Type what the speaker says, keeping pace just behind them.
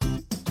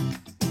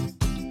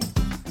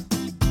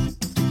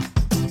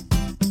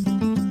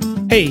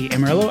Hey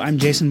Amarillo, I'm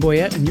Jason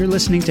Boyette, and you're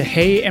listening to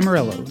Hey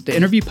Amarillo, the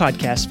interview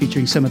podcast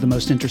featuring some of the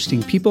most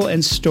interesting people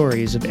and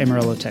stories of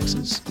Amarillo,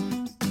 Texas.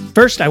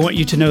 First, I want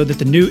you to know that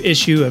the new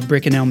issue of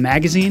Brick and Elm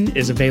magazine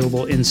is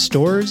available in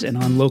stores and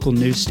on local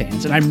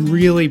newsstands, and I'm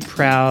really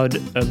proud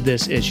of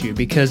this issue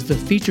because the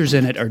features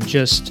in it are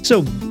just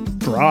so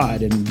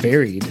broad and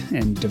varied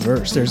and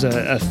diverse. There's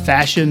a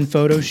fashion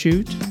photo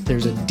shoot.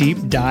 There's a deep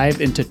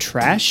dive into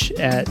trash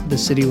at the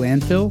city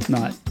landfill,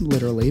 not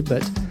literally,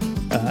 but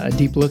a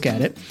deep look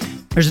at it.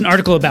 There's an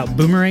article about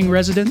boomerang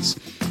residents,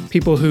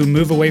 people who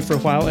move away for a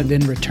while and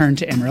then return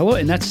to Amarillo,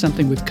 and that's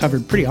something we've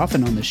covered pretty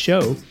often on the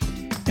show.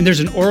 And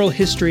there's an oral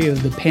history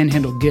of the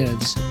Panhandle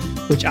Gives,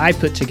 which I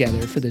put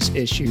together for this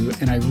issue,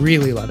 and I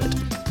really love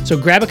it. So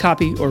grab a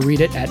copy or read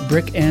it at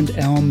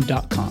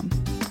brickandelm.com.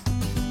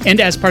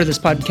 And as part of this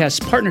podcast's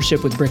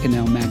partnership with Brick and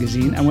Elm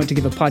magazine, I want to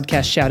give a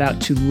podcast shout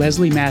out to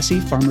Leslie Massey,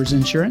 Farmers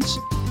Insurance,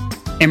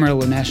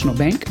 Amarillo National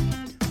Bank,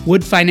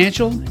 Wood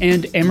Financial,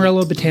 and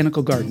Amarillo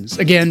Botanical Gardens.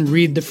 Again,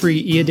 read the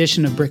free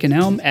e-edition of Brick and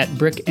Elm at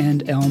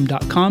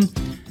brickandelm.com,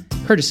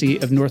 courtesy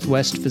of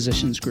Northwest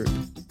Physicians Group.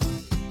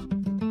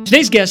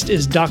 Today's guest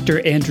is Dr.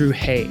 Andrew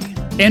Hay.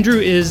 Andrew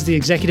is the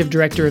executive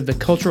director of the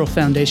Cultural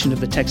Foundation of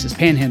the Texas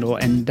Panhandle,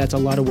 and that's a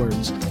lot of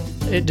words.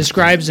 It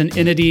describes an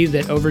entity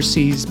that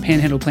oversees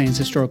Panhandle Plains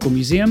Historical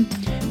Museum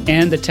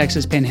and the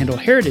Texas Panhandle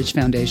Heritage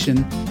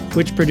Foundation,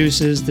 which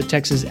produces the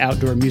Texas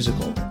Outdoor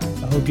Musical.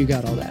 I hope you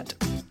got all that.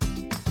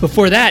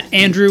 Before that,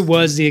 Andrew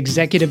was the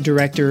executive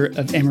director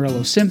of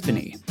Amarillo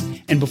Symphony.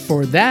 And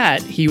before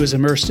that, he was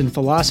immersed in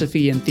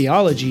philosophy and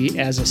theology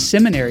as a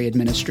seminary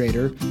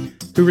administrator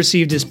who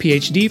received his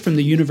PhD from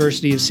the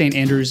University of St.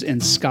 Andrews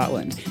in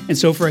Scotland. And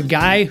so for a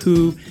guy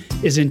who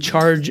is in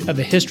charge of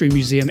a history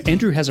museum,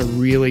 Andrew has a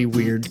really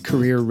weird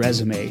career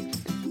resume.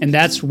 And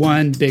that's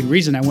one big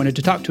reason I wanted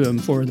to talk to him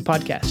for the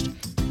podcast.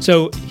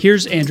 So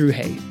here's Andrew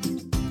Hay.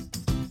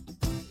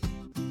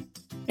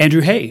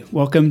 Andrew Hay,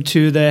 welcome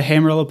to the Hey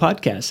Amarillo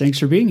podcast. Thanks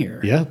for being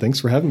here. Yeah, thanks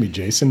for having me,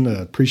 Jason.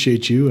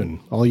 Appreciate you and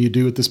all you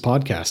do with this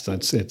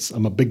podcast.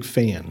 I'm a big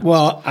fan.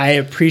 Well, I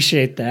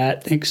appreciate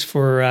that. Thanks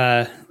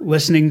for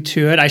listening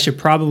to it. I should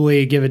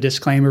probably give a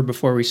disclaimer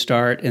before we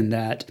start in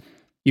that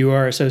you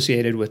are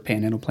associated with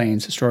Panhandle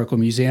Plains Historical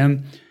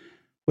Museum,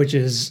 which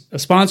is a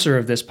sponsor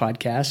of this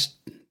podcast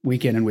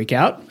week in and week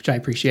out, which I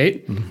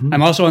appreciate. Mm-hmm.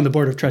 I'm also on the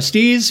board of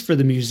trustees for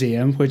the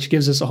museum, which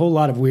gives us a whole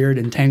lot of weird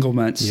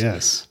entanglements.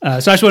 Yes. So I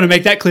just want to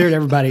make that clear to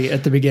everybody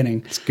at the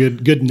beginning. It's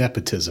good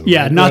nepotism.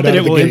 Yeah, right? not right that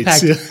it will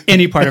impact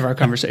any part of our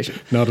conversation.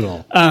 Not at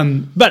all.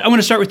 But I want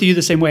to start with you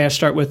the same way I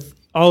start with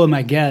all of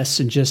my guests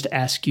and just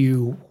ask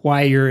you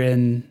why you're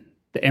in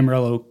the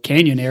Amarillo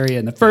Canyon area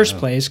in the first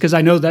place, because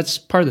I know that's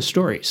part of the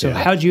story. So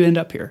how'd you end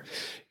up here?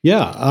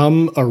 Yeah,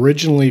 I'm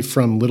originally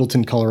from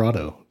Littleton,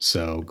 Colorado.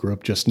 So grew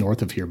up just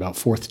north of here, about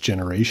fourth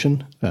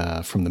generation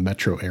from the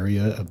metro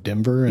area of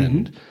Denver,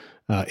 and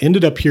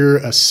ended up here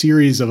a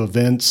series of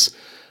events.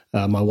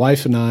 My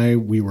wife and I,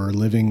 we were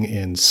living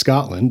in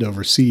Scotland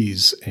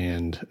overseas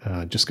and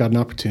just got an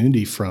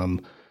opportunity from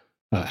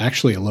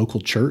actually a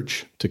local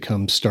church to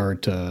come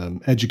start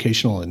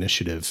educational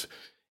initiative.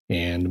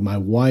 And my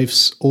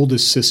wife's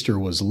oldest sister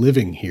was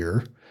living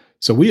here.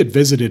 So we had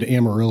visited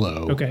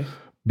Amarillo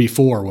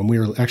before when we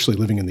were actually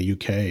living in the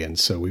UK. And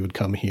so we would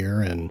come here,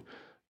 and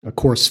of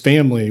course,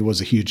 family was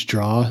a huge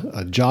draw,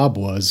 a job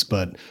was,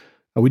 but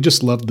we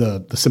just loved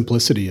the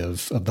simplicity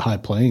of the high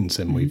plains,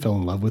 and we fell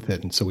in love with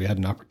it. And so we had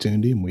an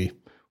opportunity, and we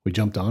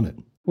jumped on it.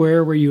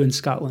 Where were you in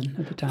Scotland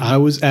at the time? I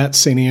was at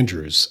St.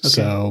 Andrews. Okay.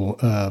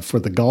 So for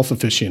the golf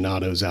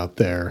aficionados out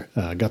there,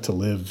 I got to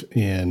live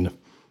in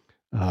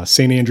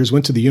St. Andrews,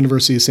 went to the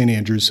University of St.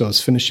 Andrews. So I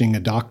was finishing a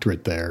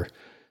doctorate there.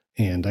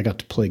 And I got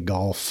to play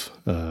golf.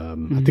 I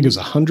think it was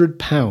 100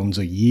 pounds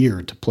a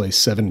year to play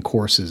 7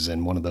 courses,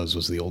 and one of those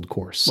was the old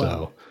course. Wow.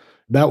 So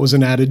that was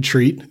an added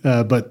treat,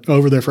 but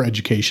over there for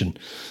education,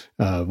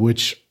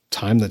 which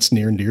time that's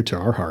near and dear to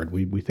our heart.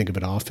 We think of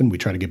it often. We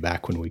try to get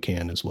back when we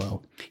can as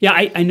well. Yeah,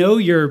 I know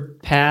your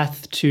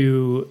path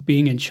to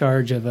being in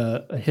charge of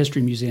a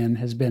history museum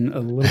has been a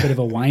little bit of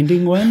a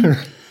winding one.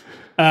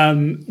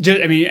 And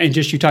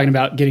just you talking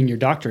about getting your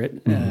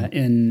doctorate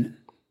in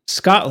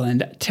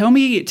Scotland. Tell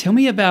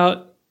me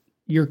about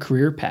your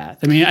career path.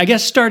 I mean, I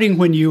guess starting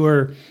when you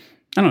were,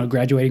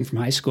 graduating from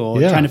high school,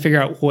 trying to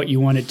figure out what you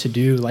wanted to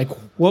do. Like,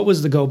 what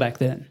was the goal back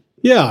then?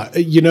 Yeah,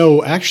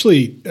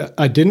 actually,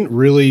 I didn't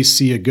really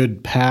see a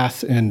good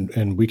path,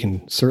 and we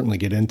can certainly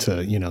get into,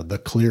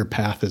 the clear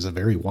path is a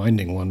very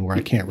winding one where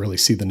I can't really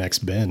see the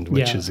next bend,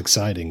 which is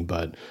exciting.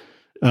 But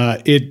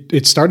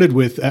it started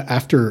with,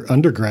 after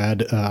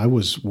undergrad, I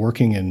was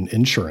working in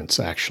insurance,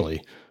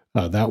 actually.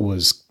 That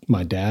was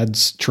my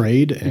dad's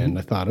trade, and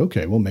I thought,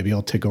 okay, well, maybe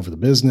I'll take over the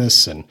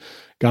business, and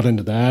got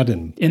into that.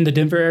 And in the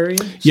Denver area?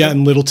 Yeah,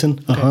 in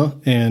Littleton. Okay.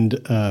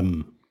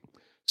 And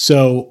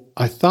so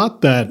I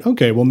thought that,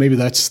 okay, well, maybe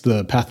that's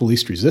the path of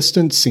least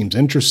resistance. Seems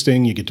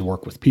interesting. You get to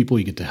work with people.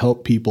 You get to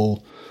help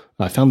people.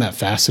 I found that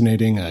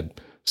fascinating. I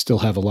still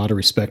have a lot of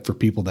respect for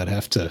people that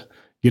have to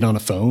get on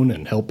a phone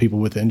and help people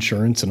with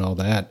insurance and all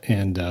that.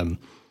 And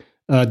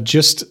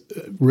just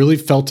really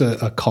felt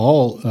a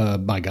call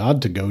by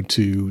God to go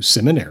to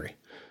seminary.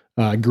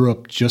 I grew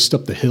up just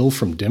up the hill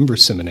from Denver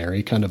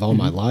Seminary kind of all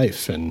my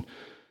life and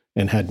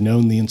had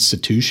known the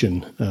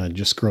institution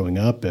just growing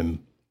up. And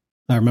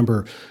I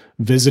remember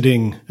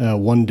visiting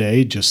one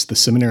day, just the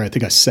seminary. I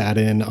think I sat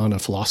in on a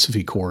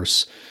philosophy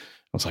course.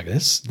 I was like,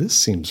 this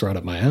seems right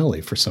up my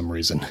alley for some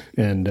reason.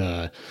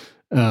 And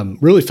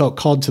really felt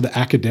called to the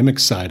academic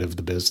side of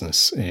the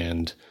business.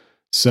 And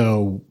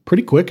so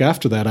pretty quick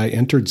after that, I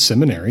entered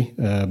seminary.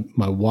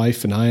 My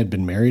wife and I had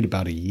been married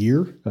about a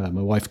year,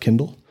 my wife,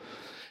 Kendall,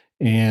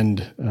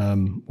 and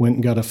went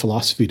and got a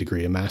philosophy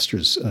degree, a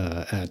master's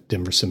at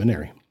Denver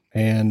Seminary.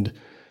 And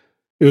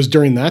it was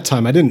during that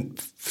time I didn't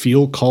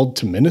feel called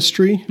to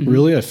ministry,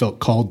 really. I felt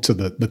called to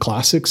the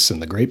classics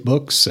and the great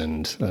books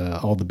and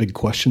all the big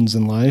questions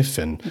in life.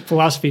 And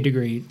philosophy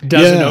degree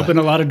doesn't open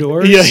a lot of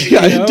doors. Yeah.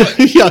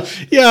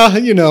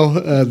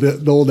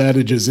 The old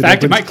adage is, in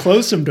fact, it might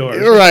close some doors.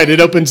 Right.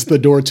 It opens the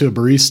door to a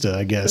barista,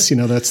 I guess.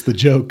 That's the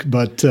joke.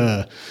 But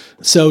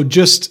so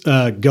just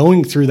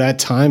going through that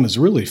time is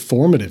a really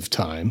formative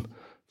time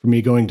for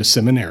me going to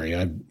seminary.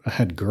 I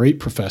had great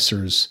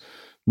professors,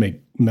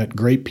 met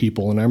great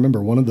people. And I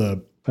remember one of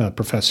the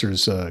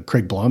professors,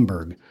 Craig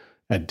Blomberg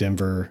at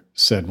Denver,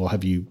 said, well,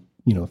 have you,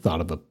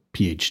 thought of a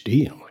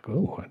PhD? And I'm like,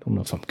 oh, I don't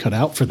know if I'm cut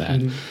out for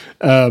that.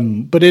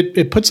 But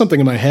it put something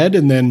in my head.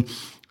 And then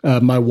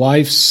my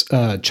wife's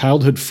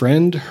childhood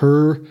friend,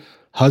 her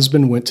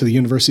husband went to the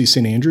University of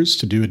St. Andrews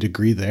to do a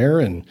degree there.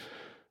 And,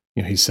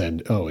 he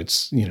said, oh,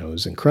 it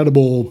was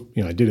incredible.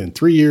 I did it in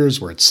 3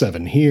 years. We're at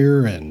 7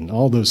 here and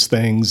all those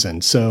things.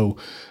 And so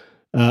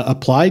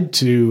applied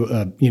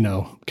to,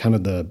 kind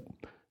of the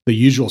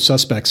usual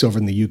suspects over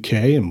in the UK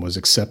and was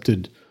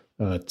accepted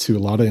to a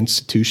lot of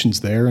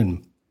institutions there.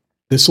 And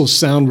this will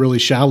sound really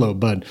shallow,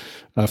 but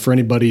for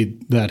anybody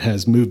that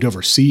has moved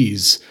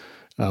overseas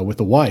with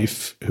a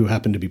wife who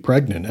happened to be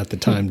pregnant at the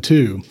time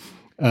too,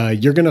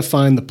 you're going to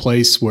find the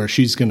place where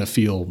she's going to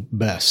feel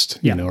best,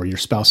 or your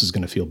spouse is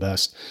going to feel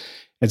best.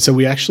 And so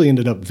we actually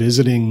ended up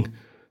visiting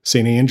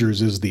St.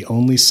 Andrews. Is the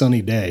only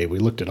sunny day. We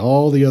looked at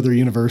all the other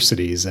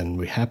universities and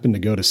we happened to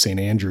go to St.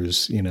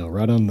 Andrews,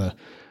 right on the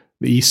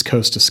east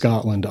coast of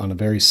Scotland on a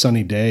very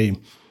sunny day.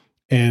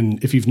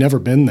 And if you've never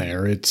been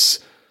there, it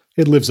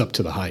lives up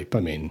to the hype. I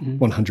mean,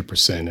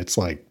 100%. It's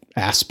like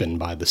Aspen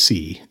by the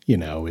sea.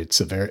 It's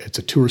a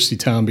touristy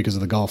town because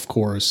of the golf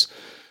course.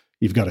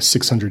 You've got a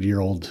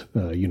 600-year-old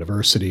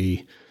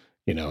university.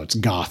 It's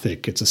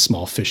Gothic. It's a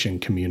small fishing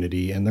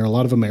community, and there are a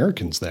lot of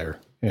Americans there.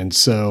 And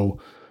so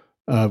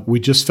we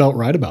just felt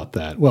right about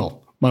that.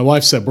 Well, my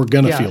wife said we're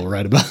going to feel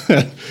right about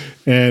that.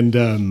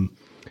 And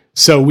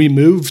so we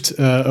moved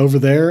over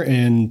there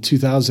in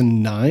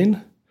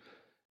 2009,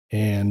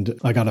 and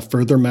I got a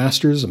further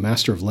master's, a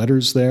Master of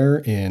Letters there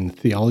in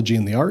Theology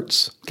and the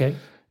Arts. Okay.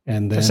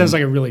 And then, that sounds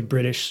like a really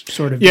British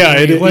sort of. Yeah.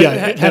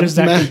 How does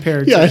that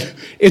compare to? Yeah.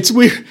 It's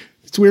weird.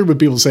 It's weird when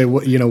people say,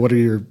 what are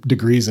your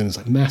degrees? And it's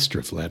like Master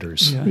of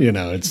Letters.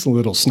 Yeah. It's a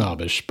little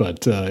snobbish,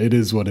 but it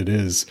is what it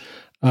is.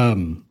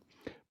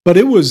 But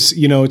it was,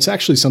 it's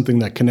actually something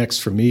that connects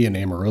for me in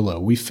Amarillo.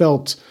 We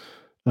felt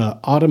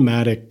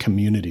automatic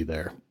community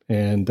there.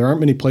 And there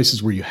aren't many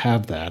places where you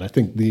have that. I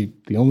think the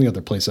only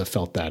other place I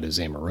felt that is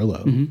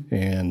Amarillo.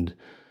 And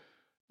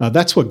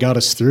that's what got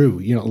us through,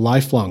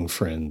 lifelong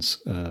friends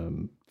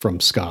from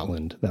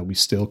Scotland that we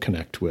still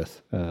connect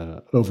with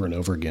over and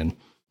over again.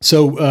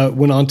 So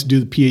went on to do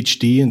the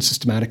PhD in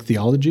systematic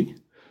theology,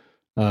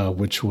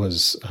 which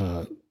was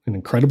an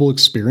incredible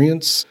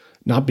experience.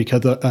 Not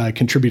because I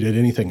contributed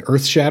anything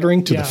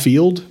earth-shattering to the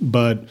field,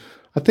 but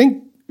I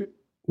think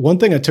one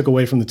thing I took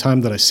away from the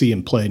time that I see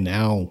in play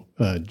now,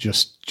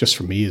 just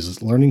for me,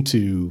 is learning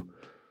to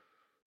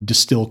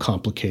distill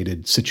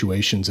complicated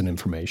situations and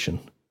information.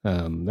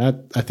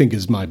 That I think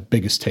is my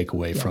biggest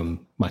takeaway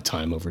from my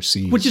time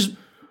overseas. Which is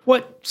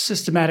what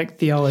systematic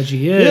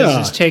theology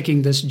is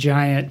taking this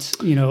giant,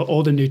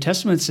 Old and New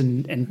Testaments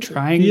and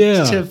trying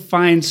to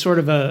find sort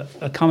of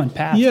a common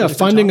path. Yeah,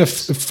 finding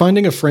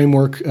a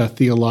framework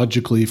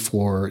theologically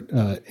for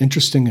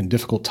interesting and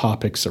difficult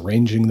topics,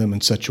 arranging them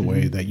in such a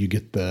way that you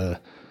get the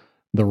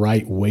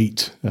right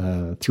weight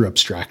through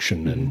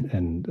abstraction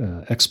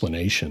and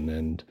explanation.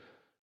 And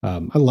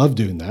I love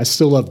doing that. I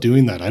still love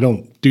doing that. I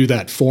don't do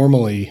that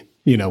formally,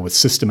 with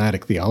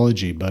systematic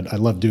theology, but I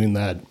love doing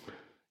that,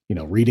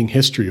 reading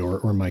history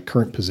or my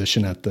current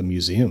position at the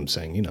museum,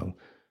 saying,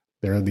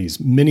 there are these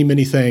many,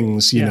 many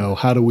things,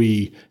 how do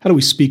we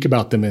speak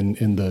about them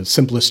in the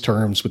simplest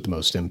terms with the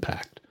most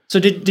impact? So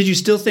did you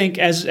still think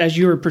as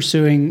you were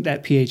pursuing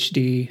that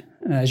PhD,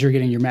 as you're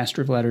getting your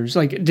Master of Letters,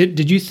 like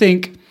did you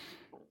think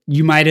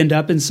you might end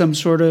up in some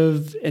sort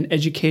of an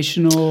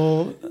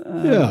educational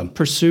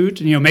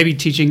pursuit, maybe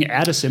teaching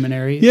at a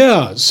seminary?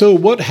 Yeah. So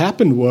what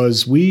happened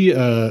was we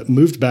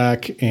moved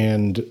back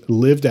and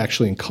lived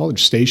actually in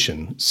College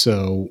Station.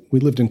 So we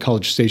lived in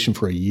College Station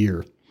for a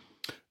year.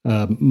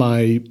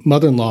 My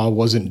mother-in-law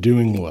wasn't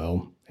doing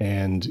well.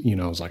 And,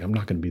 I was like, I'm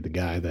not going to be the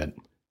guy that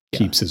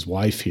keeps his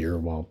wife here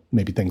while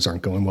maybe things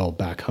aren't going well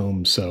back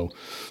home. So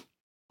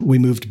we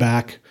moved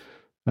back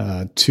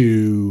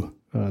to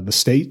the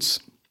States,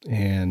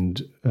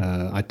 and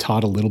I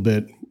taught a little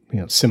bit,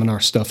 seminar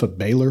stuff at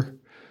Baylor,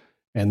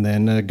 and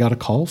then got a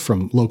call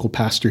from local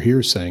pastor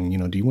here saying,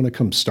 do you want to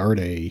come start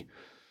a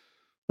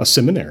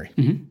seminary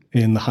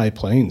in the High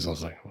Plains? I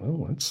was like,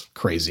 well, that's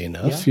crazy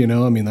enough. Yeah.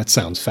 That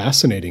sounds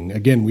fascinating.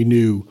 Again, we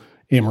knew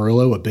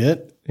Amarillo a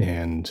bit,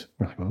 and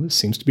we're like, well, this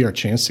seems to be our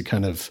chance to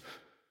kind of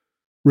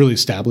really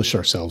establish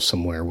ourselves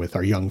somewhere with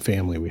our young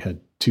family. We had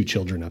 2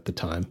 children at the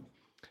time.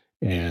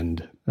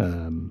 And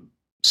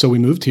so we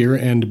moved here,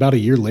 and about a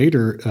year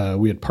later,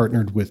 we had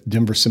partnered with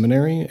Denver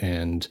Seminary,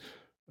 and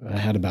I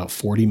had about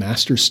 40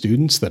 master's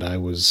students that I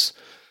was,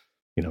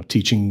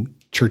 teaching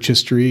church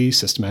history,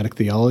 systematic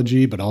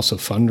theology, but also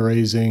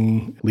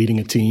fundraising, leading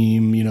a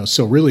team,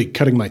 so really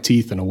cutting my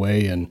teeth in a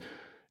way and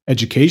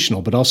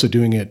educational, but also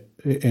doing it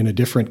in a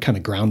different kind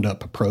of ground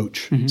up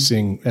approach,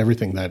 seeing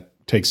everything that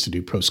takes to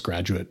do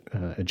postgraduate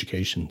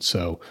education.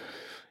 So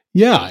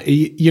yeah,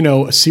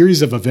 a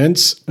series of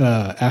events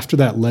after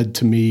that led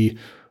to me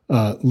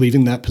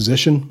leaving that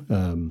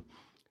position.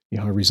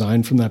 I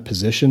resigned from that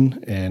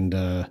position,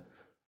 and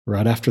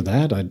right after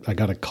that, I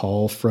got a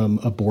call from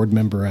a board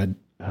member at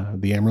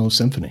the Amarillo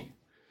Symphony.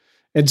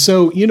 And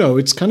so,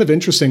 it's kind of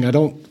interesting. I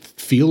don't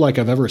feel like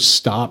I've ever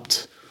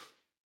stopped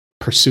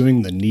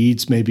pursuing the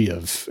needs maybe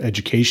of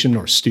education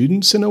or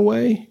students in a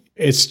way.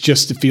 It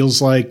feels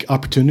like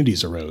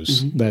opportunities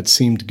arose that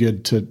seemed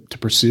good to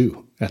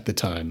pursue at the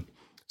time.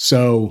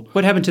 So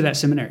what happened to that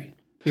seminary?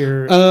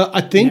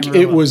 I think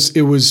it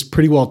was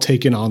pretty well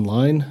taken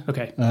online.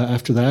 Okay.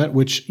 After that,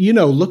 which,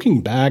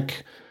 looking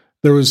back,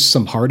 there was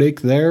some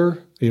heartache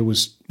there. It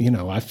was,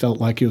 I felt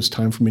like it was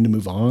time for me to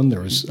move on.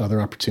 There was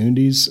other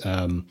opportunities.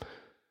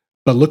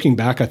 But looking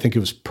back, I think it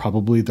was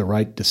probably the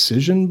right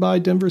decision by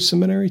Denver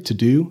Seminary to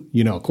do.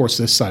 Of course,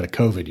 this side of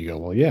COVID, you go,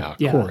 well, yeah,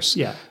 of course.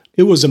 Yeah.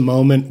 It was a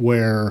moment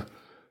where,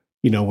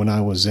 when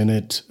I was in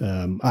it,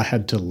 I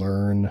had to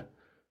learn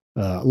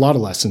a lot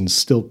of lessons,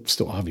 still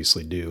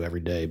obviously do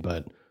every day.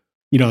 But,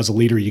 as a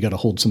leader, you got to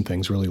hold some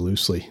things really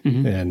loosely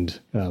and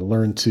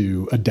learn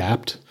to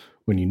adapt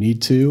when you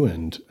need to.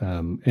 And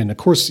of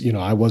course,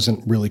 I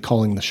wasn't really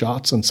calling the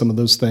shots on some of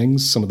those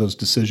things. Some of those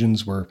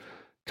decisions were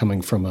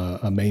coming from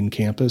a main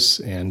campus,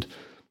 and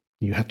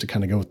you have to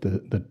kind of go with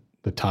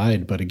the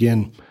tide. But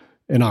again,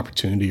 an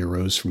opportunity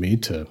arose for me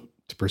to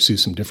pursue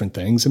some different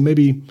things and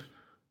maybe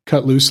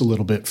cut loose a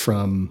little bit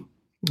from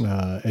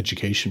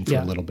education for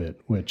a little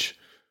bit, which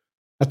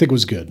I think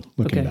was good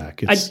looking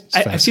back.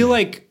 I feel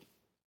like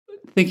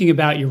thinking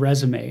about your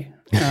resume,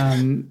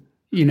 when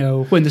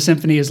the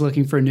symphony is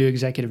looking for a new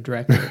executive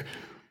director,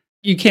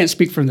 you can't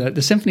speak from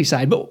the symphony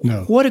side, but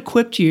what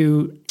equipped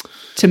you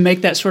to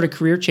make that sort of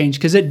career change?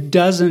 Because it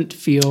doesn't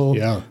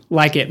feel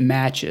like it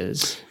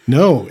matches.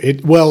 No,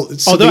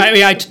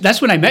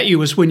 that's when I met you,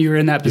 was when you were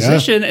in that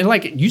position,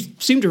 and you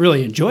seemed to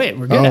really enjoy it.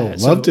 We're good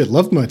at it.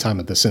 Loved my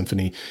time at the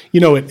symphony.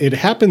 It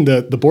happened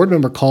that the board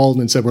member called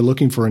and said, we're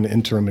looking for an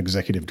interim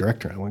executive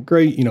director. I went,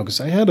 great,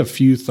 because I had a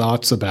few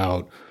thoughts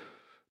about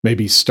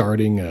maybe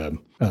starting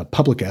a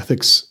public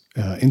ethics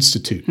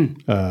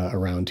institute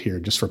around here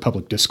just for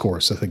public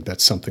discourse. I think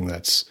that's something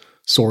that's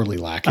sorely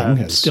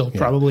lacking. Still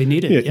probably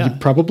needed. You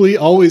probably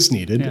always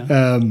needed.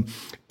 Yeah.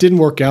 Didn't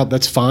work out.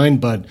 That's fine.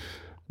 But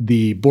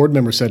the board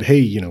member said,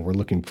 hey, we're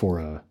looking for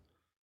a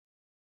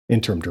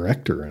interim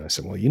director. And I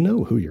said, well, you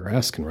know who you're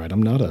asking, right?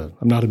 I'm not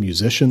a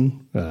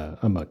musician.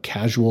 I'm a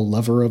casual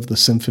lover of the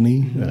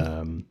symphony.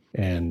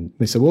 And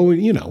they said, well,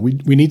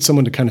 we need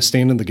someone to kind of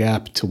stand in the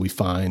gap till we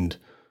find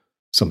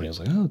somebody. I was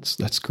like, oh,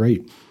 that's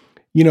great.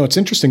 It's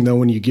interesting though,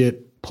 when you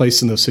get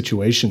placed in those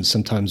situations,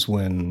 sometimes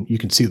when you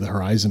can see the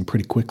horizon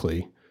pretty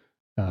quickly.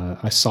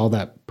 I saw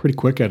that pretty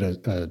quick at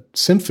a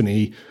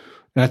symphony.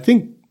 And I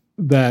think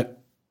that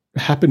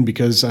happened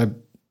because I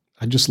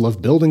just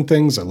love building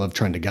things. I love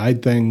trying to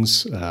guide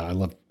things. I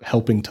love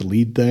helping to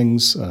lead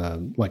things,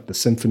 like the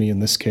symphony in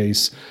this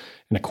case.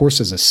 And of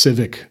course, as a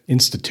civic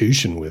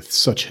institution with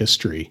such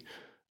history,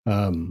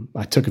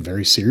 I took it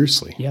very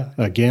seriously. Yeah.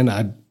 Again,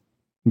 I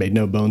made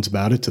no bones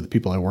about it to the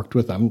people I worked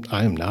with.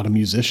 I am not a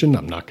musician.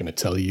 I'm not going to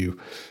tell you,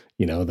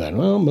 that,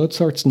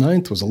 Mozart's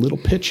Ninth was a little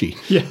pitchy,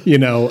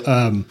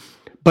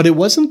 but it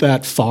wasn't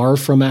that far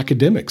from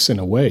academics in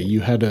a way.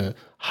 You had a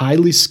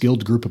highly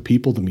skilled group of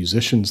people, the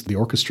musicians, the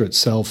orchestra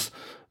itself,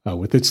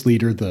 with its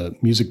leader, the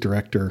music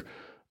director,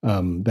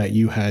 that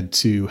you had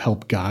to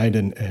help guide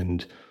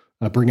and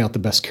bring out the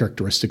best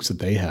characteristics that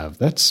they have.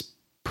 That's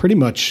pretty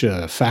much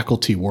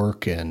faculty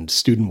work and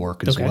student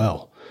work as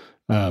well.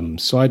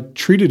 So I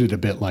treated it a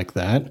bit like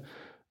that.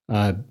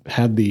 I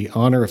had the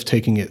honor of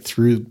taking it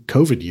through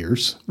COVID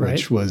years,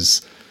 which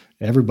was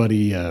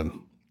everybody,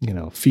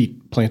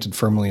 feet planted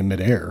firmly in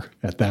midair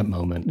at that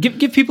moment.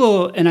 Give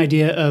people an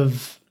idea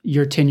of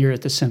your tenure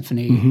at the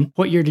symphony.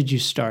 What year did you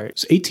start?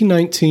 It's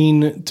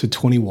 1819 to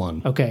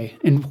 21. Okay.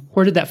 And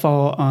where did that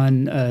fall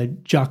on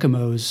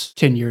Giacomo's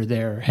tenure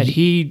there? Had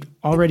he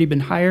already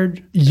been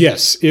hired?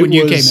 Yes. You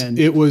came in?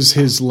 It was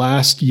his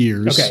last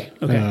years. Okay.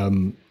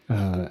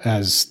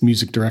 As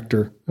music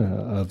director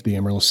of the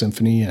Amarillo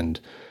Symphony. And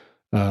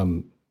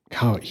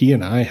how he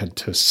and I had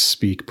to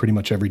speak pretty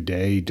much every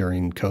day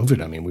during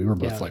COVID. I mean, we were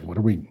both like, what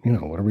are we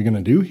going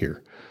to do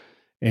here?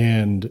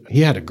 And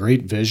he had a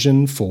great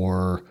vision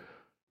for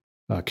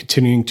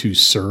continuing to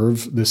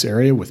serve this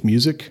area with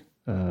music.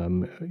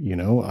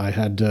 I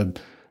had to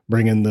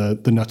bring in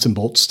the nuts and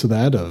bolts to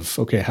that of,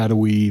 okay, how do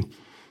we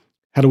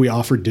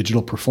offer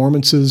digital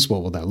performances?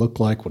 What will that look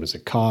like? What does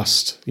it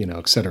cost?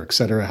 Et cetera, et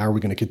cetera. How are we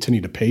going to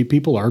continue to pay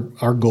people?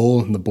 Our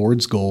goal and the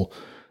board's goal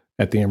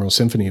at the Amarillo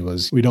Symphony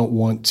was we don't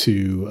want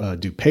to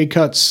do pay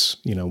cuts,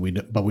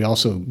 but we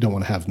also don't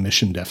want to have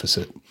mission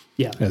deficit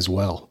as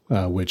well,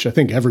 which I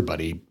think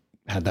everybody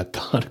had that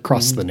thought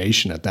across the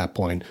nation at that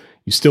point.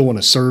 You still want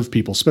to serve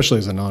people, especially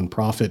as a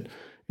nonprofit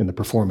in the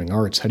performing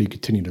arts. How do you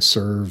continue to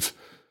serve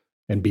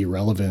and be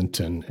relevant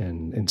and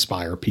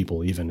inspire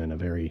people even in a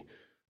very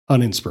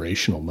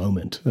uninspirational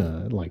moment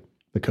like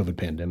the COVID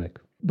pandemic?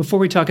 Before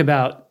we talk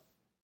about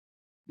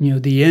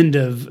the end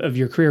of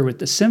your career with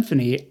the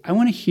symphony, I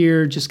want to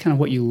hear just kind of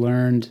what you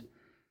learned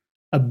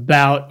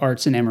about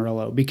arts in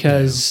Amarillo,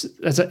 because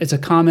it's a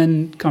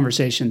common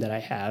conversation that I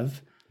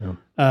have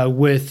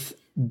with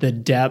the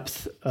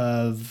depth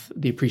of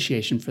the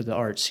appreciation for the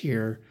arts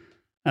here,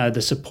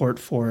 the support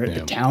for it,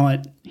 the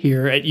talent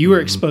here. You were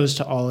exposed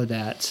to all of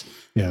that.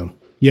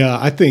 Yeah,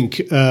 I think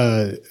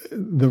the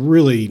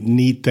really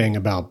neat thing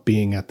about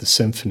being at the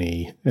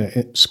symphony,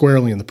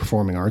 squarely in the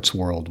performing arts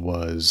world,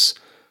 was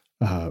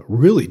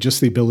really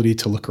just the ability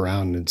to look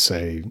around and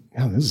say,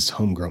 this is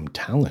homegrown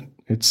talent.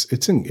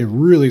 It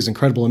really is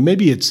incredible. And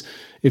maybe it's,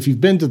 if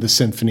you've been to the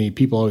symphony,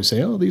 people always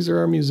say, these are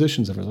our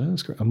musicians.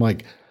 I'm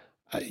like,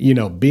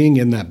 being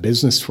in that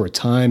business for a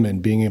time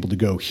and being able to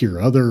go hear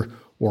other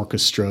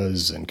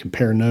orchestras and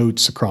compare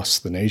notes across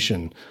the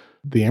nation,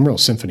 the Amarillo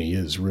Symphony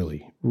is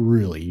really,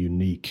 really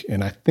unique.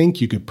 And I think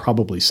you could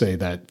probably say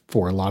that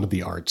for a lot of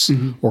the arts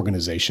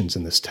organizations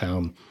in this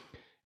town.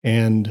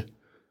 And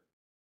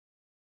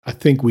I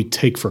think we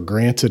take for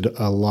granted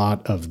a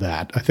lot of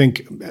that. I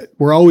think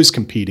we're always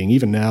competing,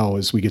 even now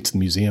as we get to the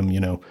museum,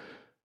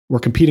 we're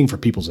competing for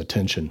people's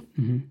attention.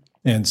 Mm-hmm.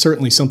 And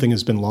certainly something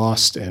has been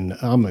lost, and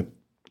I'm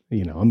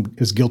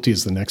as guilty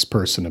as the next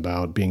person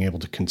about being able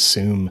to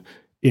consume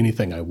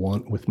anything I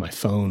want with my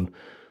phone.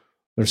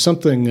 There's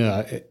something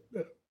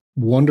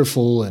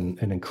wonderful and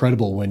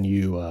incredible when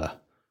you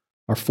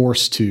are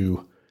forced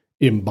to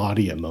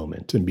embody a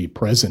moment and be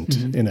present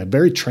in a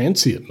very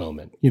transient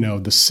moment.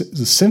 The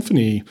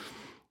symphony,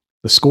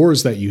 the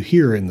scores that you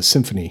hear in the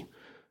symphony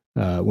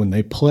when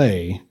they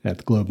play at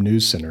the Globe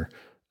News Center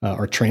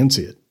are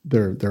transient.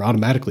 They're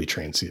automatically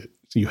transient.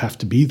 So you have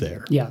to be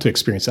there to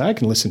experience that. I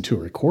can listen to a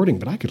recording,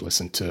 but I could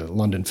listen to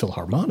London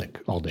Philharmonic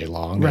all day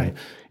long. Right. And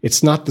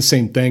it's not the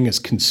same thing as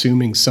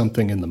consuming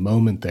something in the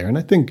moment there. And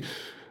I think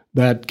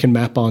that can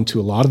map onto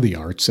a lot of the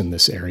arts in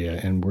this area.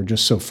 And we're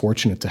just so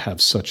fortunate to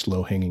have such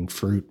low-hanging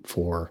fruit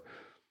for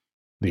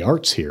the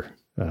arts here.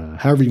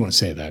 However you want to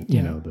say that,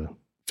 the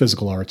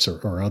physical arts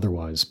or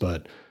otherwise.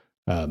 But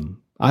I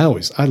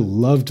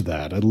loved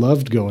that. I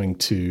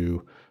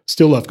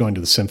still love going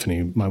to the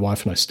symphony. My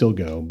wife and I still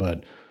go,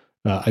 but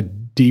I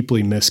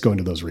deeply miss going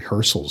to those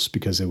rehearsals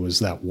because it was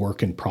that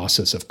work and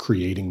process of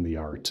creating the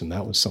art. And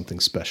that was something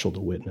special to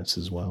witness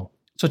as well.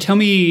 So tell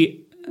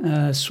me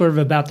sort of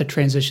about the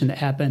transition that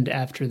happened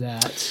after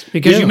that,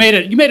 because you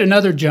made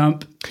another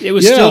jump. It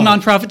was still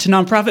nonprofit to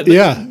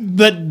nonprofit,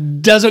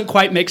 but doesn't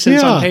quite make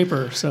sense on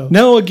paper. So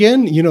no,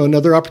 again,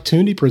 another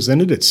opportunity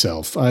presented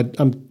itself. I'm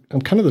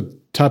kind of the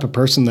type of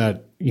person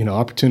that,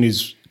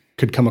 opportunities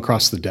could come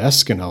across the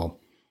desk and I'll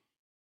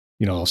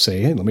say,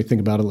 hey, let me think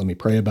about it. Let me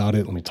pray about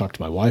it. Let me talk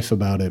to my wife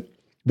about it.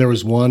 There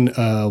was one,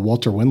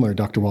 Dr. Walter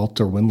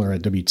Windler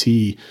at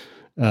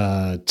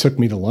WT, took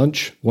me to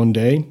lunch one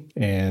day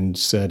and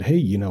said, hey,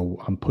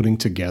 I'm putting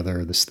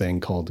together this thing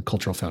called the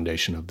Cultural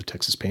Foundation of the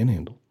Texas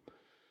Panhandle.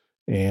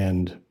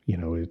 And,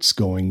 it's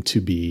going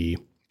to be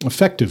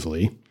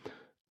effectively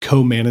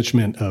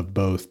co-management of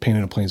both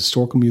Panhandle Plains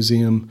Historical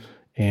Museum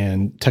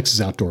and Texas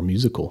Outdoor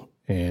Musical.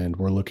 And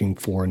we're looking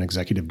for an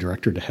executive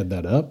director to head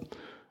that up.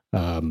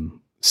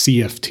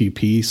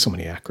 CFTP, so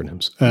many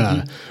acronyms,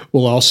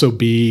 will also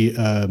be,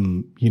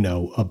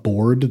 a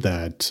board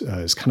that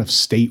is kind of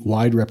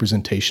statewide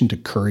representation to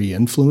curry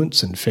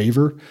influence and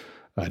favor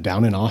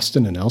down in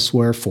Austin and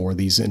elsewhere for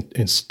these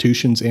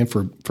institutions and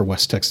for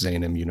West Texas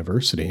A&M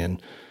University.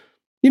 And,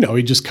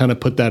 he just kind of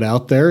put that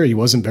out there. He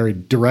wasn't very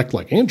direct,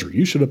 like, Andrew,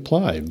 you should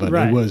apply. But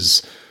it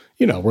was,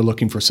 we're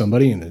looking for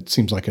somebody, and it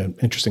seems like an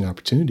interesting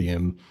opportunity.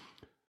 And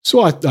so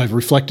I've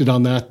reflected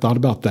on that, thought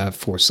about that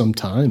for some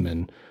time,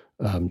 and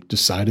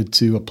decided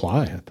to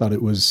apply. I thought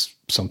it was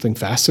something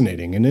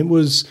fascinating. And it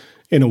was,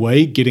 in a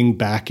way, getting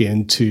back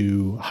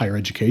into higher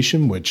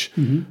education, which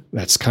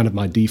that's kind of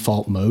my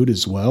default mode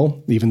as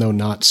well, even though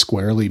not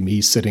squarely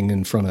me sitting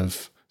in front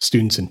of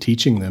students and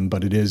teaching them,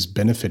 but it is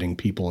benefiting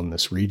people in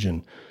this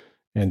region.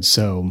 And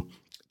so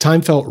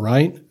time felt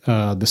right.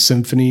 The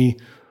symphony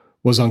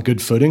was on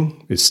good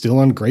footing, is still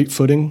on great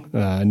footing.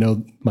 I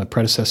know my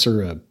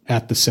predecessor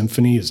at the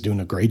symphony is doing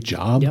a great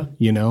job,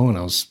 and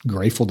I was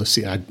grateful to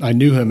see. I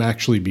knew him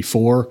actually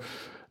before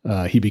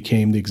He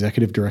became the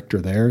executive director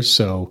there.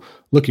 So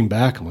looking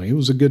back, I'm like, it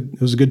was a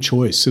good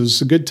choice. It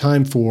was a good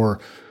time for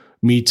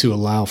me to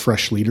allow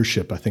fresh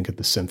leadership, I think, at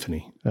the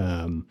symphony.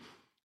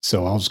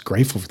 So I was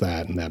grateful for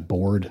that and that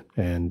board.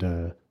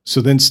 And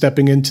so then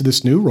stepping into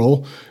this new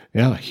role,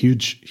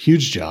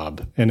 huge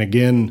job. And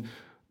again,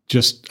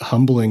 just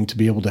humbling to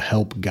be able to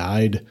help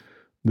guide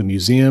the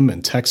museum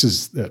and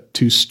Texas,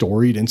 two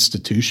storied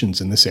institutions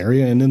in this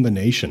area and in the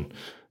nation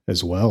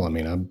as well. I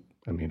mean,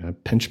 I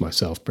pinch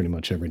myself pretty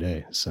much every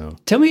day. So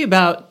tell me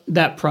about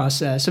that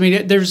process. I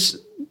mean, there's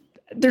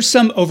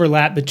some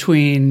overlap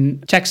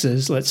between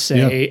Texas, let's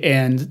say,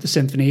 and the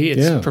symphony.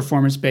 It's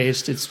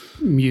performance-based. It's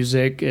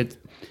music.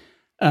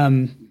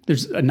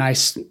 There's a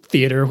nice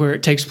theater where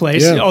it takes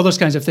place, all those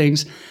kinds of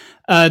things.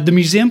 The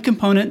museum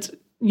component,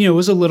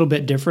 was a little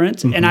bit different.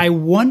 Mm-hmm. And I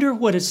wonder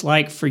what it's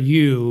like for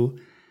you,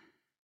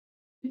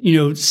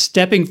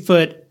 stepping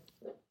foot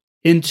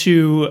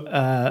into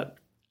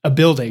a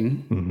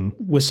building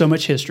with so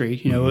much history.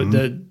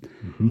 The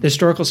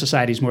Historical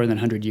Society is more than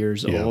 100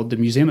 years old. The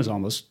museum is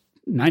almost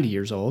 90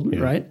 years old,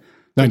 right?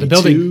 92, the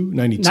building,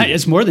 92.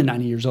 It's more than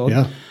 90 years old.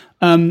 Yeah.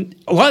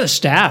 A lot of the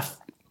staff,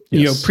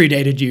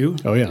 predated you.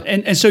 Oh, yeah.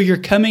 And so you're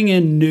coming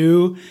in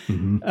new.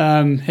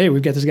 Hey,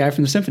 we've got this guy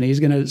from the symphony. He's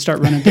going to start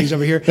running things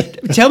over here.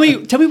 Tell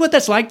me what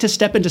that's like to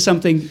step into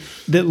something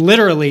that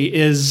literally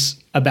is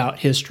about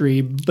history,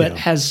 but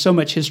has so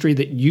much history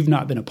that you've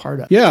not been a part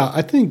of. Yeah,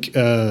 I think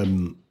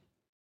the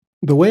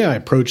way I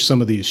approach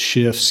some of these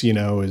shifts,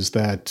 is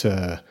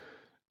that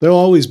there'll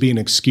always be an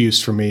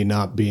excuse for me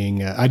not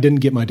being, I didn't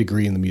get my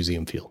degree in the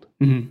museum field,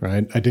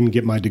 right? I didn't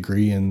get my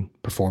degree in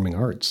performing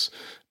arts.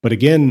 But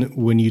again,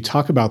 when you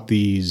talk about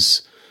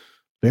these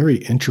very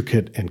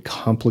intricate and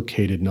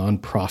complicated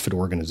nonprofit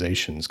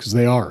organizations, because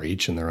they are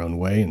each in their own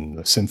way, and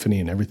the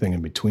symphony and everything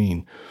in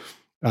between,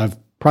 I've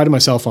prided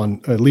myself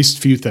on at least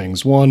a few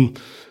things. One,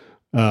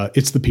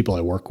 it's the people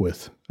I work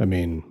with. I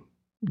mean,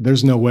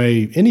 there's no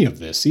way any of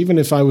this, even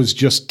if I was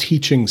just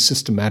teaching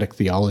systematic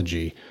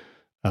theology,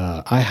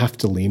 I have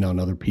to lean on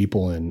other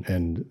people,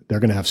 and they're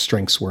going to have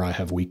strengths where I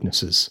have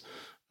weaknesses.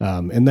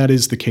 And that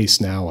is the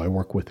case now. I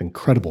work with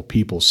incredible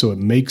people, so it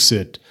makes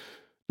it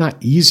not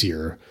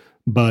easier,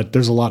 but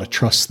there's a lot of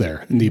trust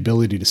there and the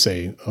ability to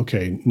say,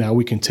 okay, now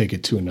we can take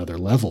it to another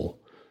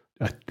level.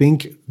 I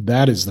think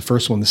that is the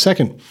first one. The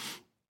second,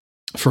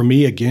 for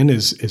me, again,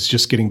 is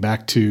just getting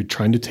back to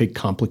trying to take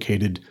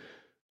complicated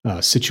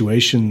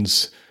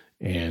situations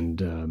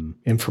and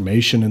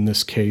information, in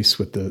this case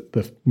with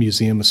the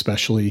museum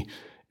especially,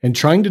 and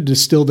trying to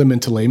distill them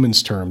into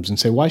layman's terms and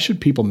say, why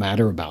should people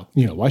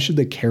why should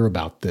they care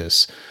about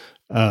this,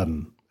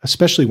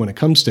 especially when it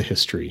comes to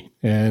history?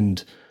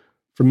 And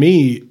for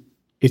me,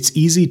 it's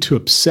easy to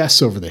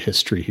obsess over the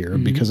history here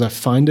because I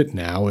find it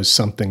now as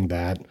something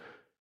that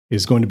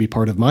is going to be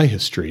part of my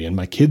history and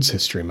my kids'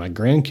 history, my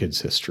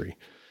grandkids' history.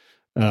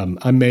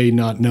 I may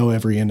not know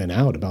every in and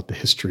out about the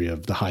history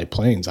of the High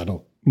Plains. I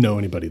don't know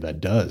anybody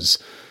that does,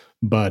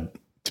 but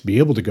to be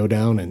able to go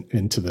down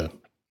into the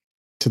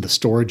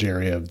storage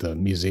area of the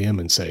museum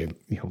and say,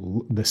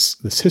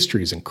 this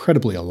history is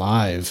incredibly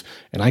alive,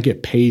 and I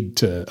get paid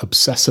to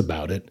obsess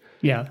about it.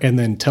 Yeah. And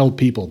then tell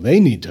people they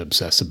need to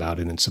obsess about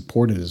it and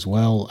support it as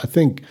well. I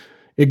think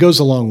it goes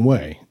a long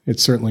way. It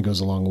certainly goes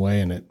a long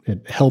way, and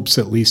it helps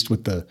at least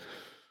with the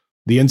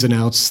ins and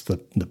outs, the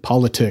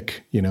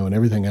politic, and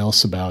everything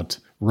else about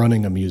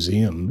running a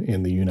museum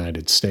in the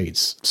United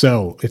States.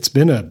 So it's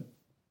been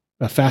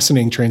a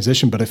fascinating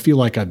transition, but I feel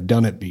like I've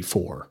done it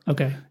before.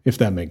 Okay. If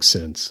that makes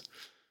sense.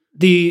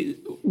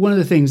 One of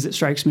the things that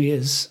strikes me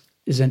is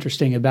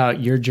interesting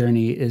about your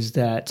journey is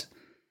that,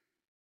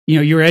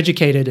 you were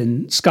educated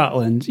in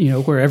Scotland,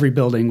 where every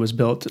building was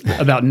built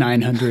about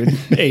 900 AD.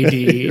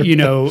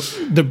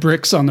 The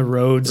bricks on the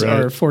roads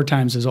are 4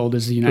 times as old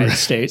as the United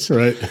States.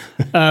 Right.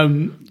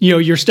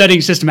 You're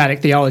studying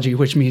systematic theology,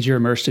 which means you're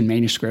immersed in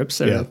manuscripts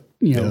that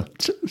are,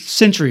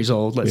 centuries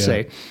old, let's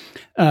say.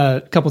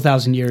 A couple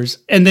thousand years.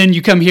 And then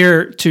you come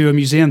here to a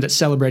museum that's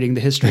celebrating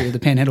the history of the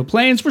Panhandle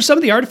Plains, where some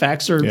of the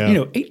artifacts are,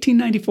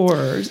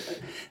 1894.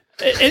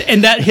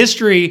 And that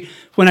history,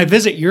 when I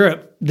visit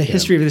Europe, the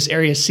history of this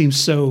area seems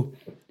so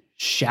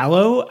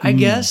shallow, I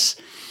guess.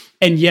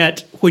 And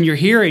yet when you're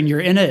here and you're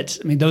in it,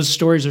 I mean, those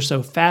stories are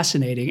so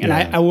fascinating. And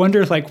I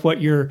wonder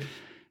what your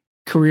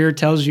career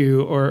tells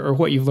you or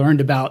what you've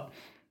learned about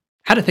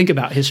how to think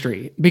about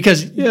history,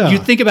 because you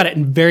think about it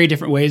in very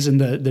different ways in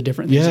the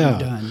different things that you've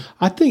done.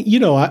 I think,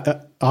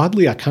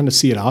 oddly, I kind of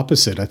see it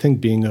opposite. I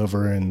think being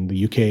over in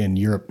the UK and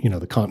Europe,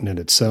 the continent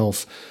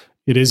itself,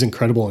 it is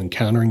incredible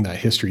encountering that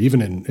history,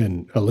 even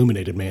in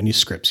illuminated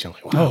manuscripts. You're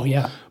like, wow. Oh,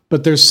 yeah.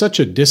 But there's such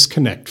a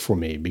disconnect for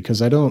me because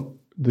the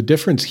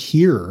difference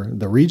here,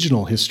 the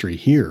regional history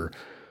here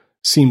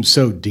seems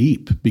so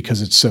deep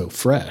because it's so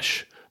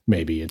fresh.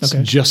 Maybe it's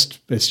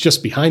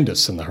just behind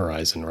us in the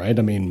horizon, right?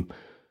 I mean,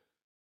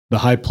 the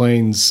High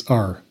Plains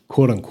are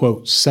quote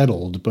unquote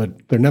settled,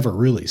 but they're never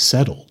really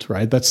settled,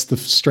 right? That's the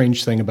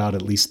strange thing about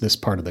at least this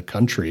part of the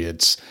country.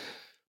 It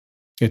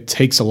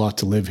takes a lot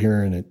to live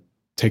here, and it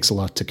takes a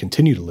lot to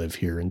continue to live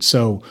here. And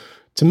so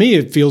to me,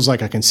 it feels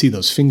like I can see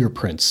those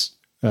fingerprints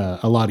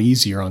a lot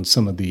easier on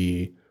some of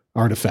the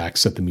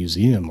artifacts at the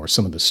museum or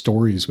some of the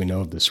stories we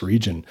know of this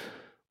region.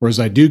 Whereas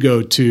I do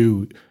go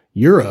to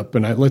Europe,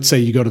 and let's say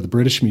you go to the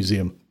British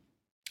Museum,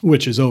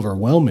 which is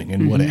overwhelming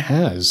in what it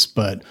has,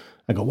 but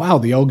I go, wow,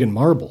 the Elgin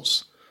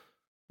marbles.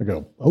 I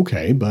go,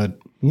 okay, but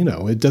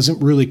it doesn't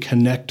really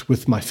connect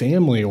with my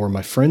family or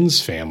my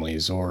friends'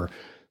 families,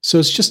 so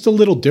it's just a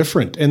little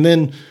different. And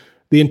then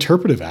the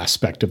interpretive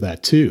aspect of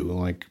that too,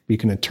 like you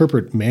can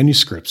interpret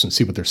manuscripts and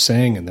see what they're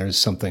saying, and there's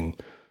something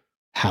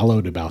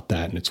hallowed about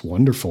that, and it's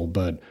wonderful.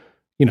 But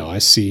I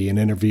see an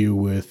interview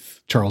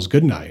with Charles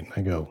Goodnight, and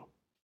I go,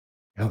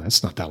 oh,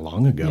 that's not that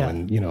long ago. Yeah.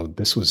 And,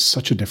 this was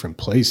such a different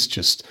place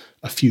just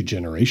a few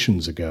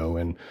generations ago.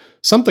 And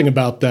something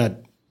about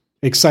that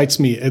excites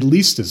me at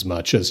least as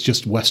much as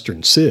just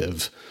Western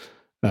Civ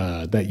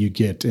that you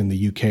get in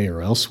the UK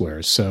or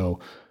elsewhere. So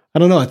I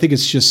don't know. I think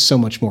it's just so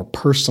much more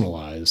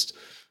personalized.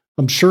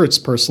 I'm sure it's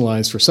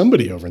personalized for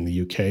somebody over in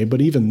the UK,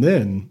 but even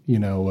then,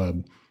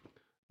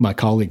 my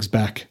colleagues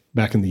back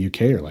in the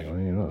UK are like, well,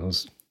 it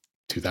was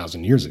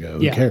 2,000 years ago.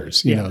 Who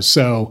cares? You know,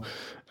 so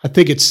I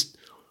think it's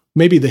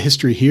maybe the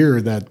history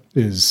here that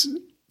is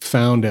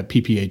found at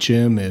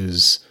PPHM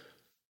is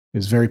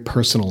very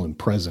personal and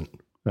present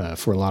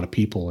for a lot of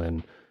people,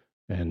 and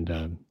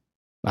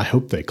I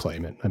hope they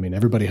claim it. I mean,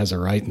 everybody has a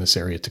right in this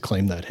area to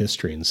claim that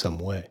history in some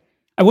way.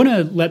 I want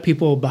to let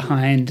people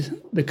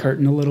behind the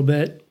curtain a little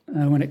bit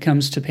when it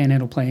comes to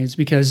Panhandle Plains,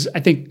 because I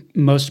think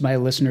most of my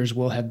listeners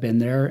will have been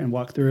there and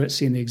walked through it,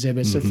 seen the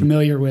exhibits, they're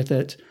familiar with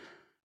it.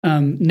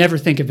 Never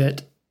think of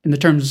it in the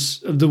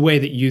terms of the way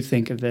that you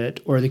think of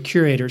it or the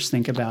curators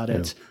think about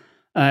it.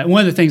 One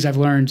of the things I've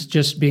learned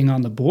just being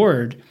on the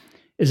board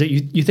is that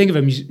you think of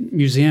a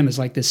museum as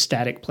like this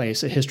static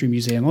place, a history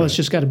museum. Well, it's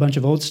just got a bunch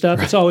of old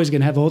stuff. It's always going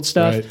to have old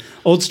stuff.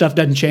 Old stuff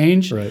doesn't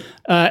change.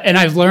 And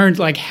I've learned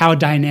like how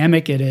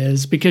dynamic it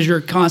is because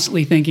you're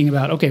constantly thinking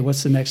about, okay,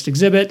 what's the next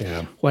exhibit?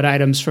 What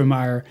items from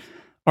our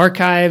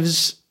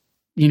archives,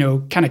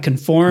 kind of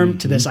conform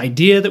to this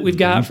idea that we've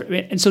got.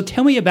 And so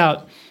tell me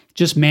about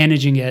just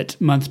managing it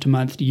month to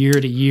month, year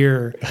to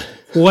year,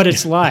 what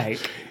it's like.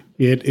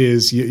 It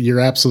is,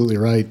 you're absolutely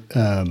right.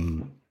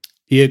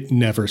 It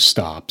never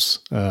stops.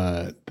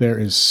 There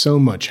is so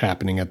much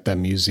happening at that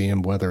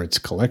museum, whether it's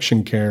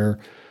collection care,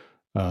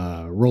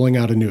 rolling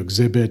out a new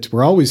exhibit.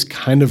 We're always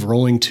kind of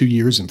rolling 2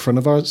 years in front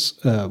of us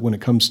when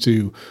it comes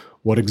to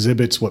what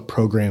exhibits, what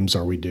programs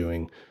are we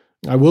doing.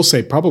 I will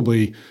say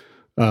probably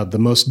the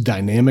most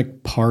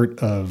dynamic part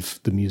of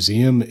the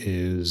museum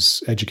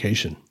is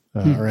education,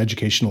 our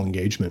educational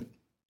engagement,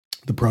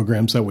 the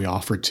programs that we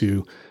offer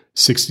to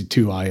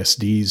 62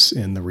 ISDs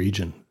in the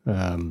region.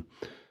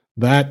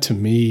 That to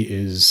me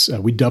is,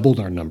 we doubled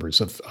our numbers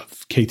of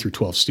K through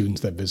 12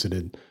 students that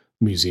visited the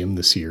museum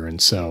this year.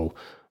 And so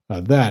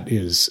that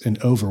is an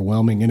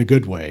overwhelming, in a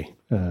good way,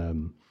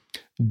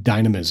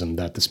 dynamism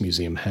that this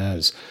museum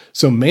has.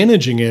 So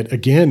managing it,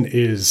 again,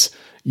 is,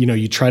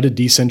 you try to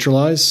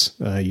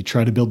decentralize, you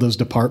try to build those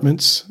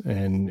departments,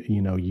 and,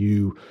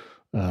 you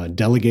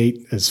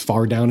delegate as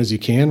far down as you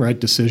can, right?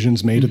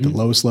 Decisions made at the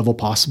lowest level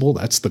possible.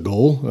 That's the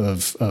goal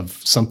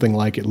of something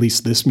like at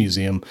least this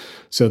museum,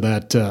 so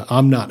that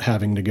I'm not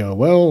having to go,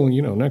 well,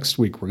 next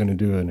week we're going to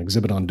do an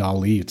exhibit on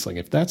Dali. It's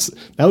like, that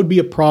would be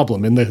a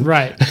problem. And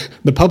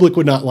the public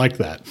would not like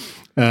that.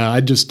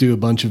 I'd just do a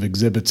bunch of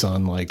exhibits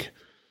on like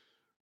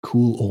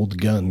cool old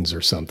guns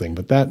or something,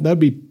 but that'd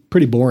be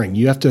pretty boring.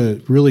 You have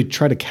to really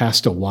try to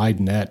cast a wide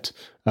net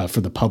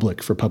for the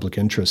public, for public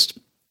interest.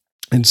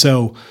 And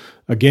so,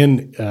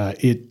 again,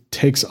 it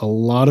takes a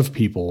lot of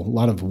people, a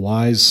lot of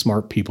wise,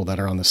 smart people that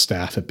are on the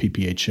staff at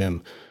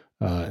PPHM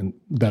and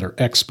that are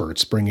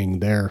experts, bringing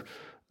their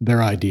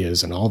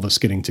ideas, and all of us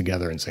getting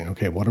together and saying,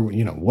 okay, what are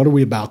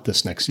we about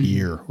this next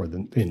year, or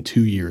in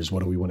 2 years?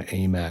 What do we want to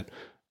aim at?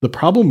 The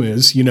problem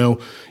is,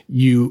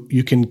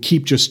 you can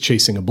keep just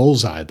chasing a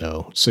bullseye,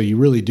 though. So you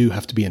really do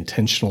have to be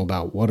intentional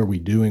about what are we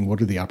doing?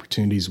 What are the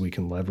opportunities we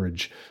can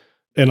leverage?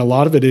 And a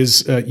lot of it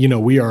is,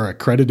 we are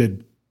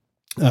accredited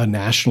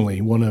nationally,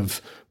 one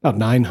of about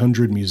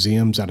 900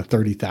 museums out of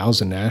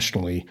 30,000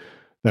 nationally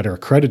that are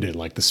accredited,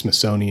 like the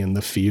Smithsonian,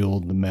 the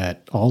Field, the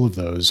Met. All of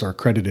those are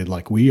accredited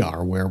like we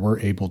are, where we're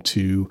able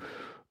to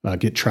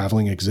get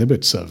traveling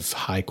exhibits of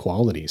high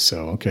quality.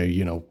 So,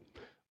 okay,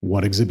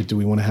 what exhibit do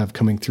we want to have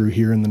coming through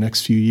here in the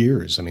next few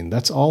years? I mean,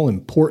 that's all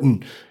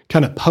important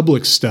kind of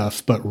public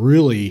stuff, but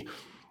really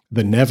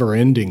the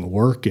never-ending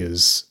work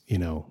is,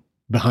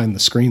 behind the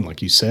screen,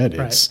 like you said.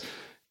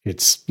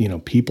 It's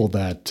people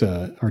that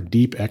are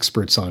deep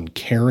experts on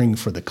caring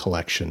for the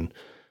collection.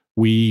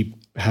 We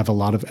have a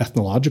lot of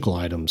ethnological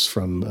items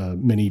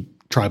from many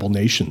tribal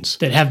nations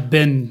that have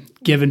been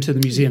given to the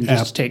museum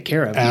just to take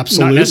care of.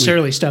 Absolutely. Not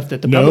necessarily stuff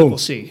that the public will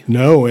see.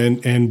 No,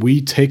 and we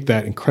take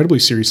that incredibly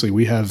seriously.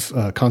 We have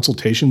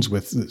consultations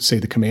with, say,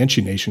 the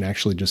Comanche Nation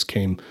actually just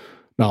came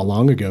not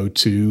long ago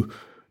to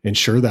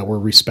ensure that we're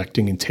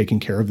respecting and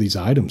taking care of these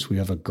items. We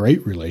have a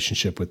great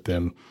relationship with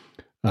them.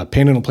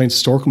 Panhandle Plains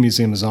Historical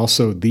Museum is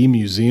also the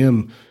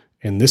museum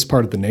in this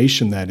part of the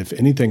nation that if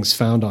anything's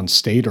found on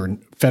state or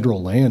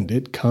federal land,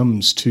 it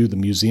comes to the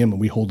museum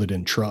and we hold it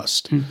in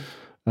trust,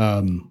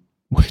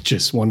 which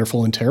is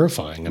wonderful and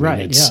terrifying. I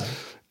mean,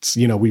 it's,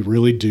 we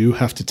really do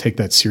have to take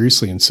that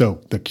seriously. And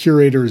so the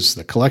curators,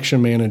 the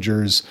collection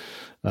managers,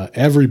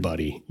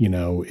 everybody,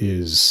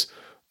 is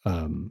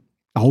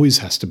always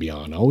has to be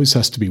on, always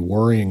has to be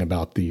worrying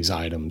about these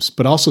items,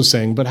 but also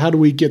saying, but how do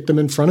we get them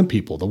in front of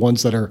people, the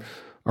ones that are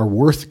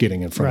worth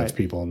getting in front of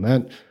people? And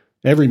that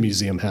every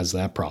museum has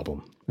that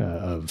problem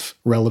of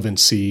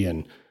relevancy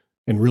and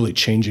really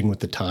changing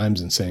with the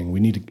times and saying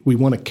we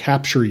want to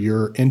capture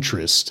your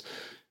interest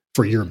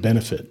for your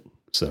benefit.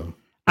 So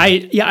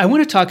I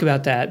want to talk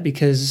about that,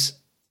 because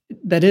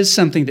that is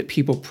something that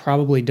people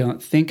probably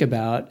don't think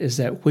about, is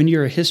that when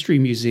you're a history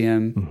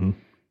museum,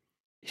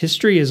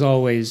 history is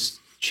always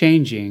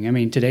changing. I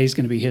mean, today's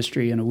going to be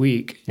history in a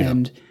week. Yeah.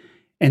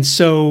 And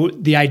so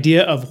the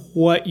idea of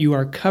what you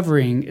are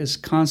covering is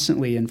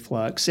constantly in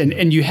flux.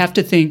 And you have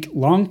to think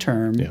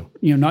long-term,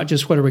 not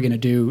just what are we going to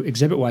do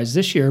exhibit-wise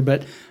this year,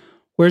 but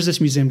where's this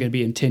museum going to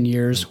be in 10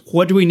 years?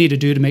 What do we need to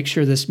do to make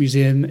sure this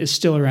museum is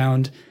still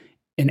around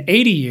in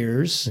 80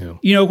 years,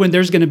 when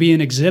there's going to be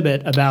an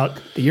exhibit about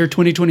the year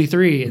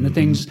 2023 and the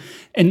things.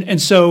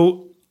 And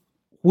so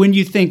when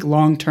you think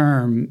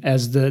long-term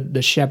as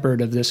the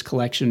shepherd of this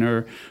collection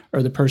or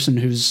the person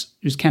who's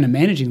kind of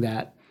managing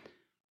that,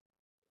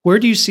 where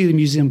do you see the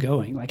museum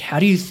going? Like, how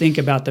do you think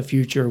about the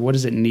future? What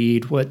does it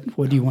need? What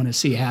do you want to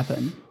see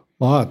happen?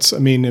 Lots. I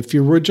mean, if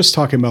you were just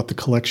talking about the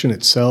collection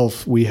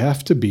itself, we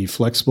have to be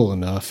flexible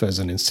enough as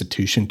an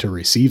institution to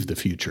receive the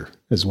future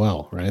as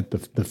well, right?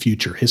 The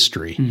future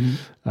history,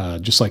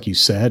 just like you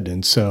said.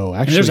 And so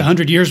actually, there's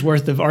 100 years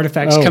worth of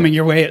artifacts coming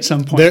your way at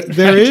some point.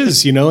 There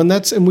is,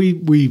 and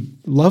we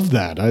love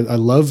that. I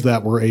love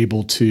that we're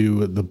able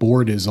to, the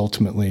board is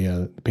ultimately,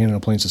 the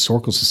Panhandle Plains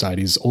Historical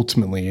Society is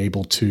ultimately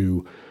able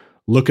to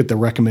look at the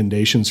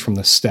recommendations from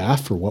the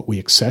staff for what we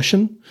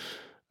accession,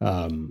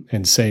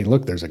 and say,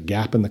 look, there's a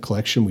gap in the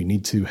collection. We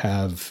need to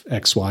have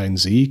X, Y, and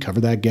Z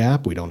cover that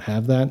gap. We don't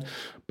have that.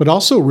 But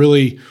also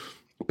really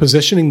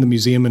positioning the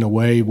museum in a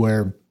way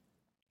where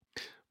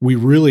we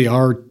really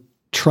are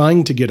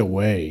trying to get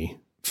away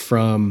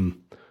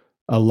from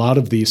a lot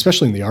of the,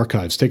 especially in the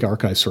archives, take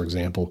archives, for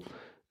example,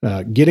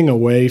 getting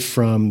away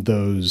from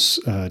those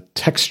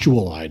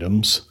textual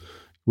items,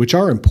 which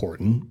are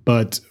important,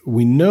 but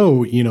we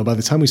know, by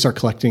the time we start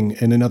collecting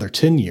in another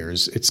 10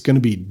 years, it's going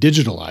to be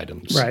digital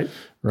items.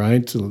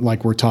 Right?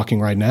 Like we're talking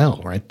right now,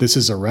 right? This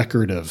is a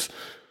record of,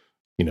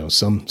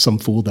 some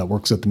fool that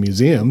works at the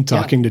museum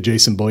talking to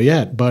Jason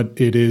Boyette, but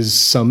it is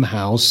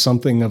somehow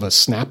something of a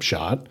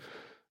snapshot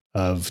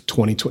of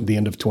the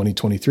end of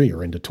 2023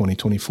 or into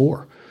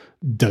 2024.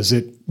 Does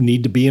it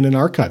need to be in an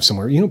archive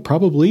somewhere?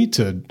 Probably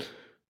to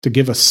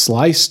give a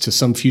slice to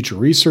some future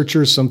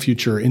researcher, some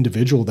future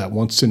individual that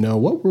wants to know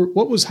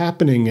what was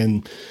happening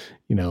in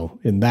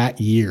that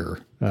year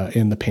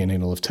in the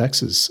Panhandle of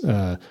Texas.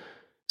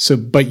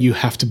 But you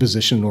have to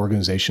position an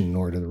organization in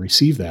order to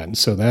receive that. And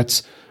so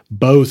that's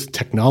both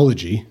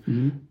technology,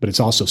 but it's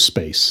also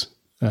space.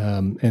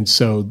 And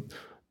so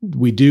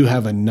we do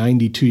have a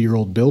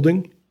 92-year-old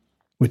building,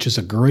 which is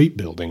a great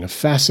building, a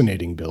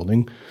fascinating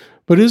building,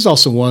 but it is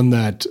also one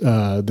that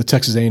the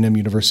Texas A&M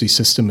University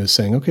system is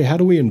saying, okay, how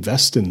do we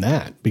invest in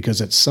that? Because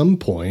at some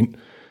point,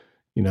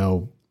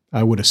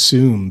 I would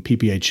assume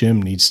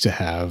PPHM needs to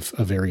have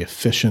a very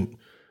efficient,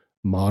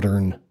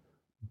 modern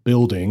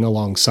building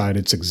alongside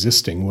its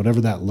existing, whatever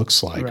that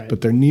looks like. Right.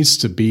 But there needs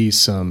to be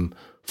some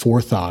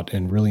forethought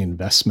and really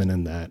investment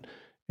in that.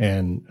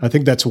 And I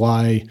think that's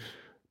why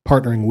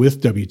partnering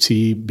with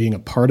WT, being a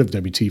part of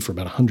WT for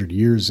about 100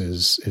 years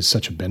is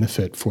such a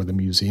benefit for the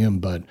museum.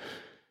 But,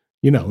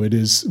 it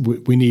is,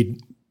 we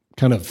need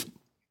kind of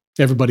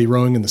everybody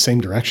rowing in the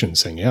same direction,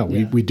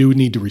 saying, we do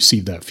need to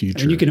receive that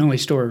future. And you can only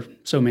store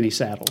so many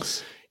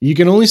saddles. You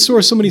can only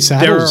store so many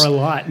saddles. There are a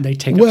lot, and they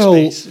take up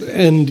space.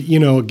 And,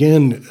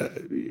 again,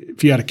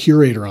 if you had a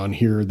curator on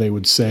here, they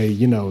would say,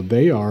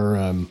 they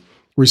are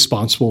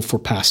responsible for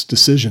past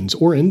decisions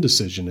or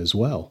indecision as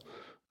well.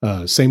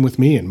 Same with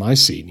me in my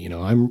seat.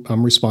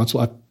 I'm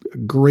responsible.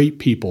 Great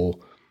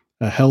people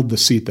held the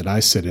seat that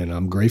I sit in.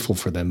 I'm grateful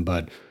for them.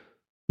 But,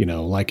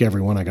 like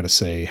everyone, I got to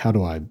say, how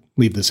do I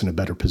leave this in a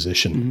better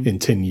position in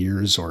 10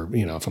 years or,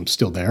 if I'm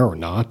still there or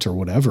not or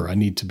whatever? I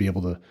need to be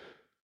able to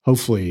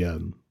hopefully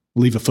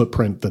leave a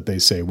footprint that they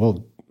say,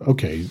 well,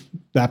 okay,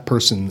 that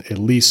person at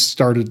least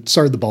started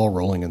the ball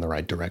rolling in the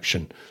right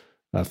direction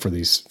for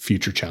these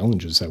future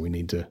challenges that we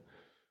need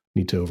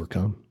to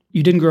overcome.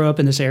 You didn't grow up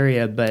in this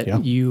area,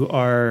 but you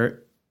are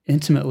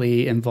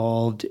intimately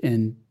involved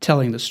in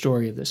telling the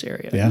story of this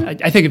area. Yeah.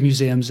 I think of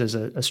museums as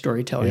a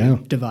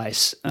storytelling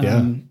device.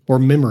 Or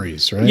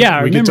memories, right?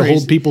 Yeah, we get to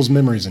hold people's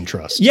memories in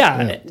trust.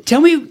 Yeah. Tell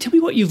me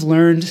what you've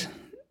learned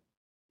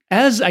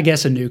as, I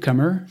guess, a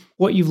newcomer,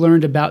 what you've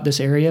learned about this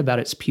area, about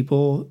its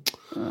people,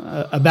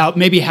 about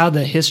maybe how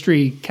the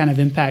history kind of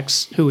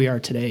impacts who we are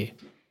today.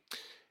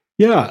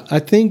 Yeah, I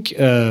think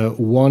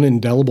one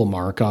indelible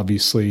mark,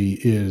 obviously,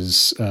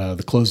 is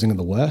the closing of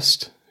the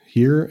West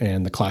here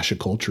and the clash of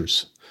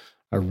cultures.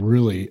 I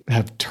really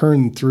have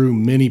turned through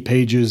many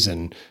pages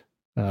and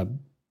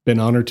been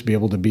honored to be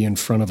able to be in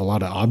front of a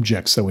lot of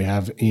objects that we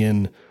have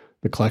in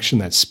the collection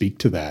that speak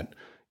to that.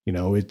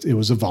 It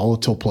was a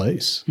volatile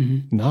place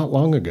not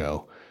long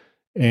ago.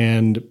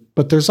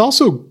 But there's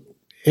also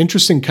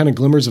interesting kind of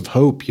glimmers of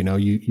hope.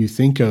 You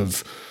think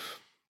of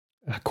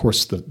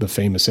course, the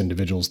famous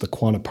individuals, the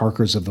Quanah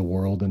Parkers of the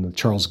world and the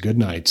Charles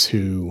Goodnights,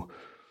 who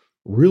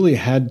really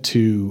had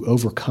to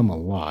overcome a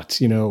lot.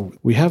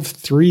 We have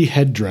 3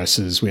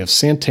 headdresses. We have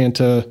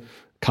Santanta,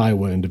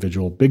 Kiowa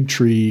individual, Big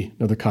Tree,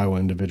 another Kiowa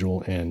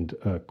individual, and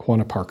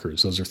Quanah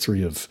Parkers. Those are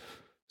 3 of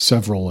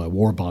several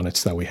war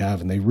bonnets that we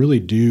have, and they really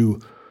do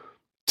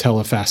tell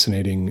a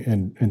fascinating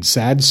and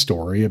sad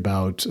story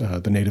about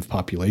the native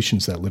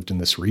populations that lived in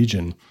this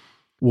region.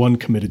 One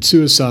committed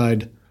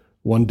suicide,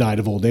 one died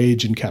of old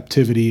age in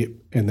captivity,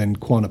 and then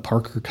Quanah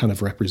Parker kind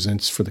of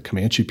represents for the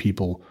Comanche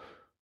people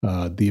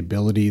the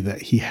ability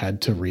that he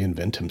had to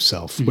reinvent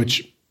himself,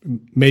 which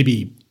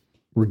maybe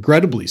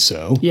regrettably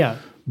so. Yeah.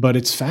 But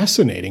it's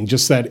fascinating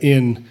just that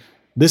in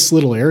this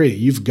little area,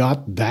 you've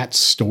got that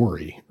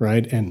story,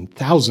 right? And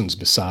thousands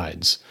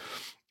besides.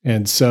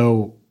 And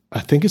so I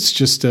think it's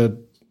just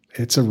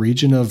it's a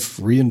region of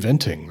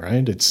reinventing,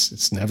 right?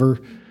 It's never,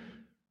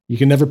 you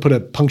can never put a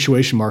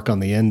punctuation mark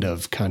on the end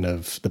of kind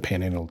of the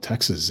Panhandle of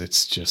Texas.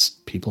 It's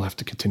just people have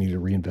to continue to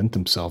reinvent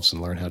themselves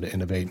and learn how to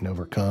innovate and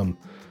overcome.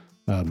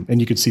 And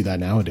you can see that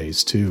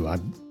nowadays too.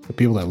 The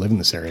people that live in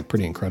this area are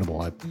pretty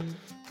incredible.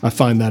 I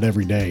find that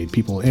every day.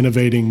 People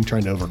innovating,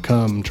 trying to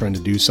overcome, trying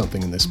to do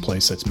something in this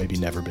place that's maybe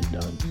never been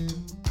done.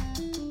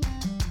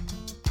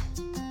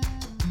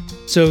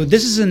 So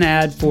this is an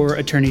ad for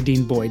Attorney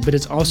Dean Boyd, but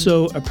it's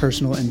also a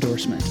personal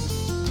endorsement.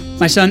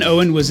 My son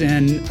Owen was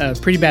in a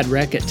pretty bad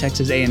wreck at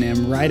Texas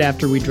A&M right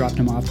after we dropped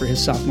him off for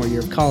his sophomore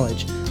year of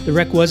college. The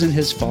wreck wasn't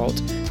his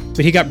fault,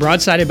 but he got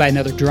broadsided by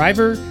another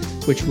driver,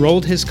 which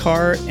rolled his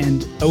car,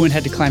 and Owen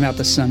had to climb out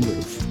the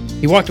sunroof.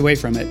 He walked away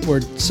from it. We're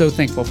so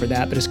thankful for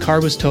that, but his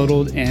car was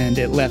totaled and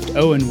it left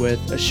Owen with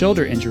a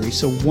shoulder injury.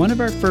 So one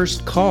of our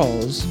first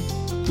calls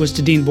was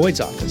to Dean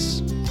Boyd's office.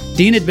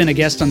 Dean had been a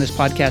guest on this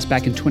podcast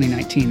back in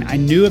 2019. I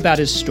knew about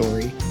his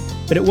story,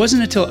 but it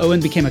wasn't until Owen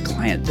became a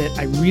client that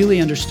I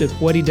really understood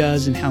what he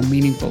does and how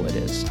meaningful it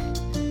is.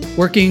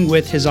 Working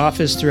with his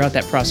office throughout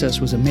that process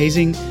was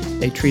amazing.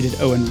 They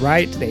treated Owen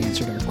right. They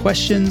answered our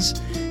questions.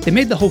 They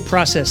made the whole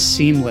process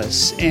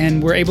seamless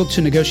and were able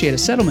to negotiate a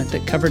settlement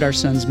that covered our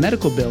son's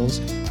medical bills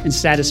and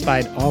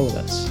satisfied all of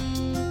us.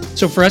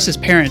 So for us as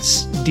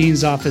parents,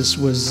 Dean's office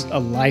was a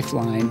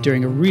lifeline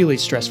during a really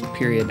stressful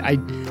period. I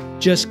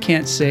just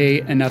can't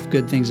say enough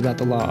good things about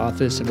the law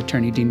office of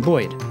Attorney Dean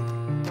Boyd.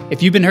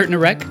 If you've been hurt in a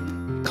wreck,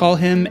 call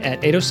him at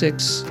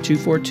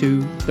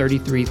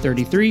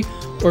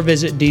 806-242-3333 or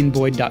visit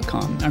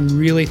deanboyd.com. I'm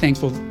really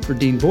thankful for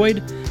Dean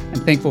Boyd.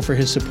 I'm thankful for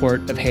his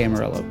support of Hey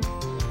Amarillo.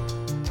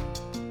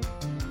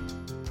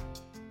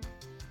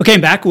 Okay,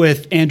 I'm back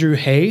with Andrew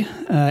Hay.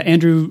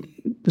 Andrew,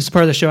 this is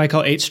part of the show I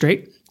call 8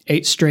 Straight.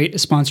 8 Straight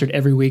is sponsored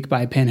every week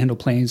by Panhandle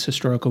Plains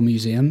Historical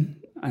Museum.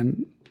 I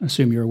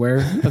assume you're aware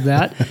of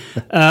that.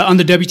 On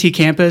the WT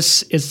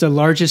campus, it's the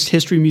largest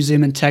history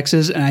museum in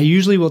Texas, and I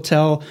usually will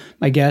tell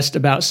my guest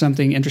about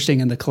something interesting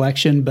in the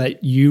collection,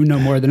 but you know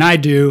more than I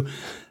do,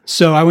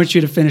 so I want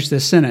you to finish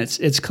this sentence.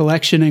 Its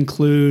collection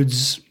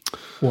includes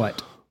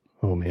what?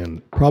 Oh,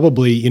 man.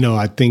 Probably,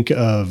 I think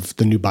of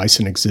the new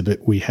bison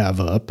exhibit we have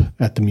up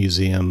at the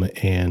museum,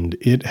 and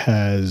it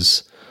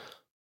has,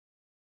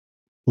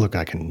 look,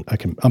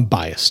 I'm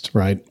biased,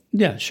 right?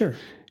 Yeah, sure.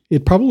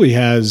 It probably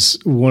has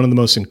one of the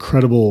most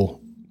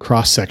incredible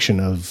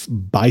cross-section of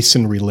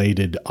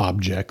bison-related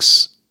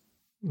objects,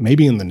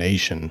 maybe in the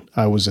nation.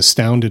 I was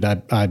astounded.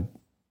 I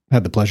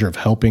had the pleasure of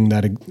helping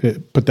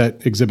put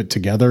that exhibit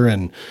together,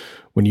 and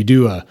when you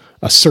do a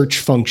search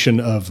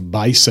function of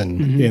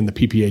bison in the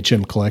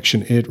PPHM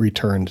collection, it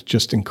returned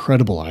just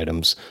incredible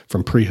items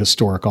from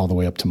prehistoric all the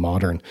way up to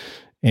modern.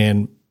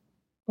 And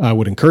I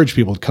would encourage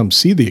people to come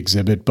see the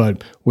exhibit,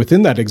 but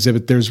within that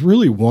exhibit, there's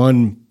really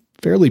one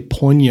fairly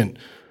poignant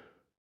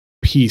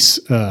piece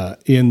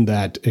in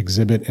that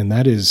exhibit, and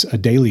that is a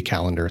daily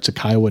calendar. It's a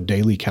Kiowa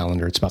daily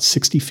calendar. It's about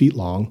 60 feet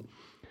long,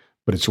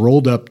 but it's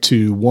rolled up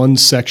to one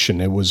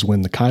section. It was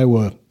when the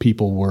Kiowa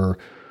people were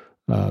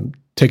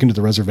taken to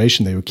the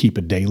reservation, they would keep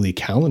a daily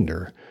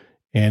calendar,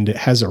 and it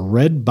has a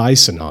red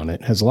bison on it.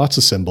 It has lots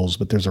of symbols,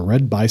 but there's a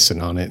red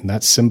bison on it, and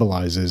that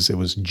symbolizes it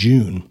was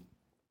June.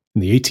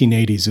 In the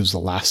 1880s, it was the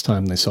last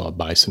time they saw a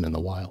bison in the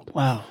wild.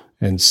 Wow.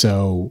 And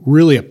so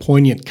really a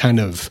poignant kind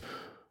of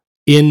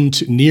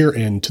near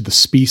end to the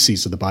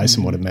species of the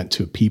bison, what it meant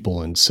to a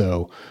people. And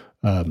so,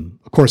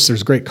 of course,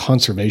 there's great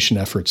conservation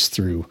efforts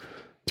through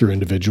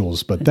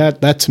individuals, but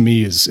that to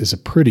me is a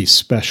pretty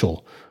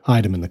special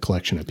item in the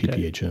collection at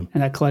PPHM. Okay.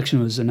 And that collection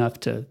was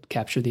enough to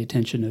capture the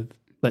attention of,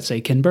 let's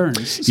say, Ken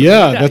Burns.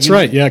 Yeah, that's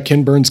right. Yeah,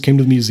 Ken Burns came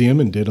to the museum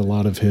and did a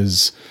lot of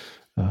his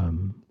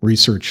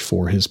research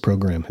for his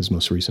program, his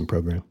most recent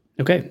program.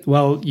 Okay,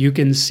 well, you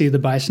can see the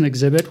bison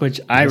exhibit,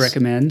 which I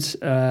recommend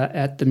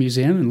at the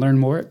museum, and learn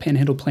more at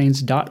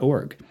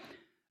panhandleplains.org.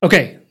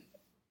 Okay.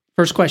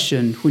 First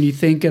question. When you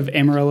think of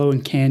Amarillo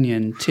and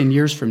Canyon 10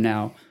 years from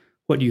now,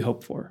 what do you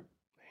hope for?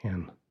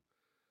 Man.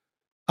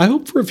 I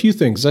hope for a few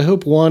things. I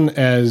hope, one,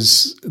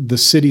 as the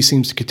city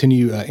seems to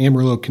continue,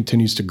 Amarillo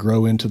continues to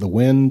grow into the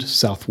wind,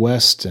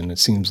 southwest, and it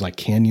seems like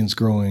Canyon's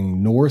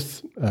growing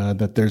north,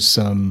 that there's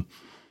some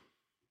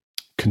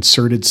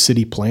concerted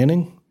city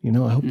planning. I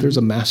hope there's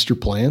a master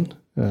plan.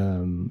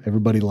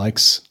 Everybody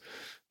likes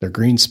their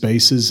green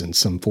spaces and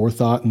some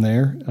forethought in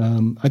there.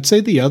 I'd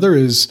say the other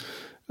is,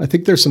 I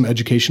think there's some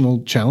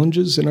educational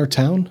challenges in our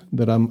town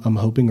that I'm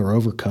hoping are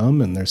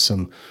overcome, and there's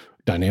some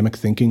dynamic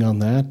thinking on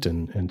that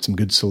and some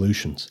good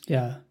solutions.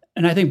 Yeah.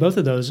 And I think both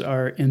of those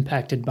are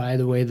impacted by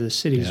the way the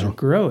cities are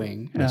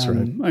growing. That's right.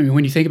 I mean,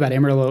 when you think about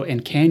Amarillo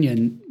and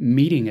Canyon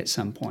meeting at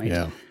some point,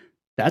 Yeah.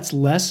 that's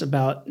less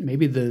about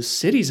maybe the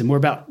cities and more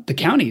about the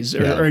counties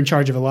are in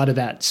charge of a lot of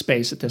that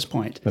space at this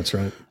point. That's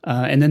right.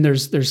 And then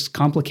there's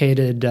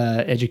complicated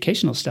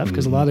educational stuff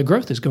because a lot of the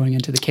growth is going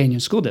into the Canyon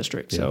School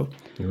District. Yeah. So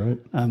You're right.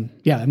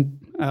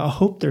 I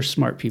hope there's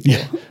smart people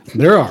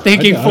There are.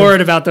 thinking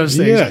forward about those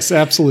things. Yes,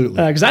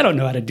 absolutely. Because I don't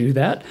know how to do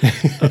that.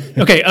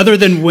 Okay, other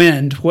than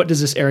wind, what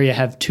does this area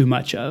have too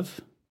much of?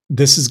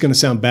 This is going to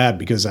sound bad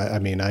because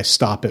I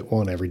stop at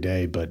one every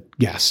day, but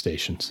gas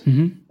stations.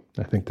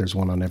 I think there's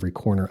one on every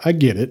corner. I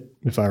get it.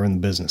 If I were in the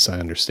business, I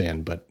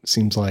understand. But it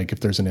seems like if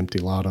there's an empty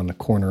lot on the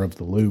corner of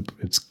the loop,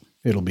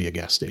 it'll be a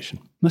gas station.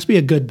 Must be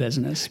a good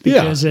business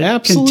because it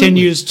absolutely.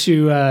 continues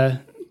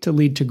to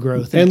lead to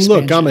growth. And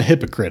expansion. look, I'm a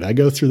hypocrite. I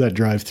go through that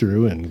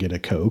drive-through and get a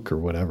Coke or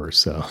whatever.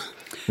 So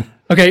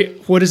Okay,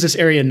 what does this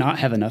area not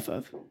have enough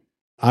of?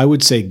 I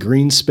would say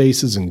green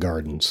spaces and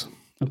gardens.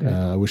 Okay.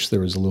 I wish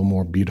there was a little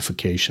more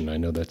beautification. I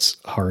know that's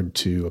hard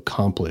to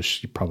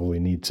accomplish. You probably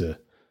need to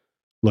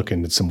look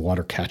into some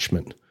water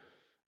catchment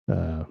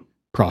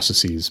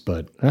processes,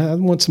 but I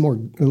want a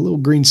little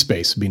green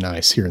space would be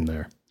nice here and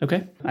there.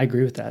 Okay, I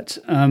agree with that.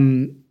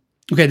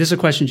 Okay, this is a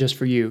question just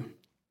for you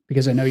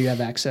because I know you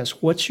have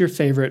access. What's your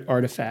favorite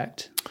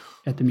artifact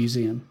at the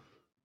museum?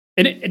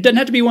 And it doesn't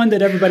have to be one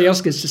that everybody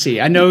else gets to see.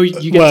 I know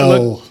you get to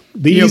look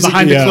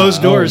behind the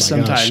closed doors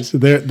sometimes.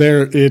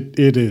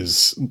 It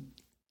is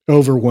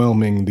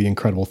overwhelming, the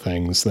incredible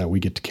things that we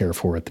get to care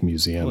for at the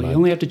museum. Well, you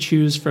only have to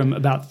choose from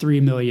about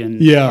 3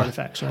 million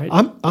artifacts, right?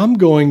 I'm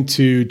going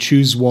to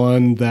choose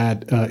one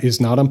that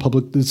is not on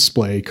public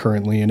display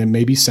currently, and it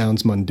maybe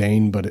sounds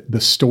mundane, but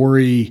the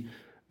story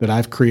that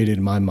I've created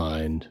in my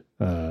mind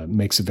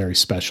makes it very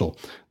special.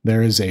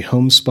 There is a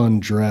homespun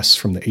dress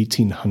from the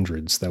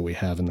 1800s that we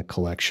have in the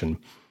collection,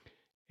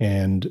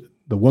 and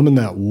the woman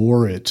that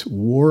wore it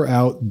wore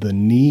out the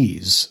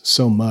knees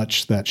so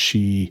much that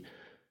she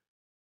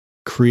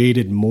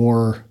created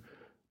more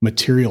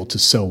material to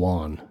sew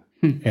on,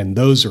 and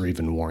those are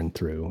even worn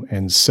through.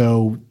 And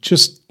so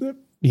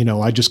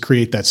I just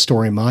create that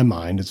story in my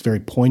mind. It's a very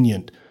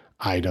poignant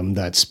item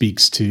that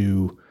speaks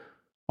to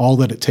all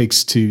that it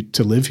takes to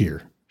live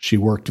here. She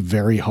worked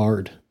very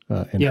hard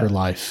in her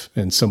life,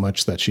 and so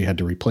much that she had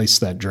to replace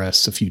that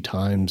dress a few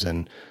times.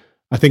 And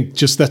I think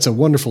just that's a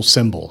wonderful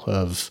symbol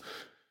of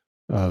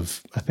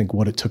I think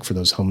what it took for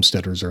those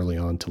homesteaders early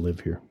on to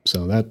live here.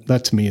 So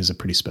that to me is a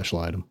pretty special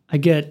item. I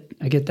get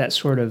that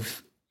sort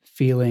of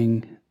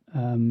feeling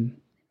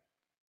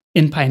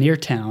in Pioneer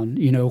Town,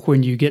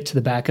 when you get to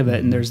the back of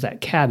it and there's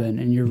that cabin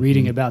and you're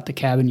reading about the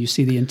cabin, you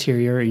see the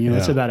interior and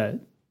it's about a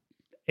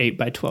 8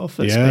 by 12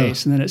 foot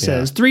space. And then it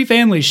says 3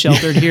 families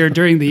sheltered here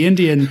during the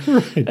Indian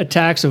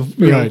attacks of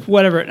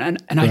whatever. And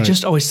I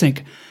just always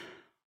think,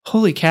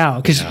 holy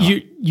cow, because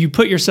you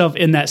put yourself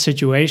in that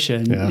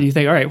situation and you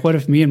think, all right, what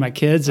if me and my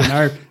kids and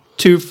our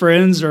 2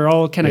 friends are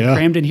all kind of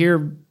crammed in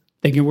here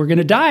thinking we're going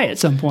to die at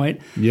some point?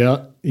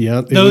 Yeah.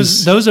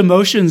 Those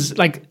emotions,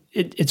 like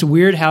it's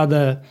weird how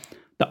the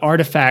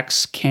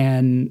artifacts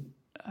can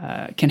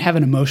have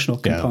an emotional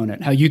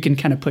component, how you can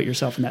kind of put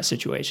yourself in that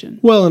situation.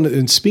 Well,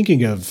 and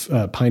speaking of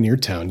Pioneer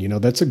Town,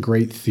 that's a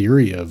great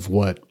theory of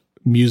what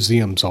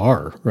museums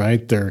are,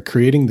 right? They're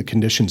creating the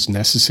conditions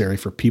necessary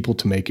for people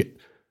to make it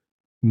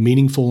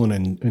meaningful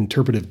and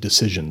interpretive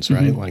decisions,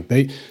 right?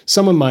 Like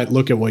someone might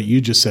look at what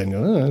you just said and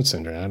go, oh, that's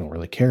interesting. I don't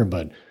really care.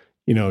 But,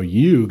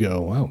 you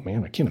go, oh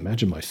man, I can't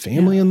imagine my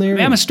family in there.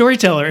 I'm a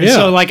storyteller. And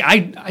so like,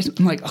 I'm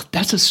like, oh,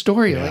 that's a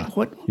story. Yeah. Like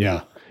what?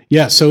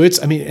 Yeah. So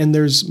and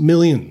there's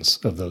millions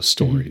of those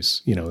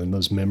stories, and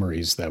those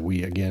memories that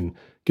we, again,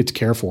 get to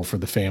care for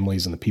the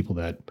families and the people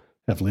that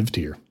have lived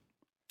here.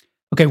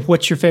 Okay.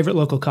 What's your favorite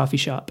local coffee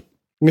shop?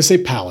 I'm going to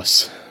say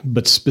Palace,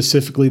 but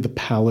specifically the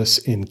Palace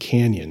in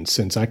Canyon.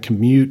 Since I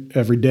commute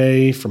every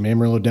day from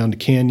Amarillo down to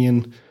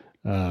Canyon,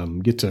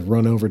 get to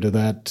run over to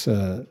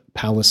that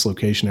Palace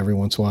location every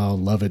once in a while.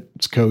 Love it.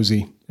 It's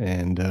cozy.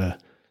 And I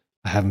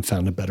haven't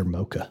found a better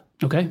mocha.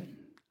 Okay.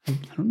 I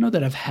don't know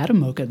that I've had a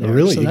mocha there. Oh,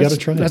 really? So you got to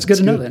try it. That's good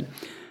to know then.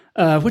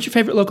 What's your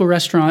favorite local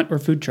restaurant or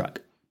food truck?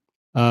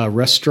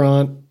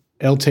 Restaurant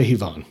El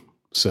Tejivan.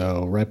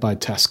 So right by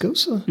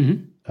Tascosa.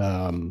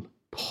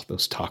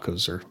 Those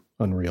tacos are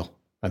unreal.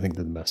 I think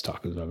they're the best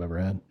tacos I've ever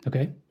had.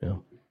 Okay. Yeah.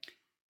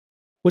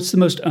 What's the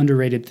most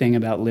underrated thing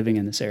about living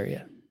in this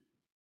area?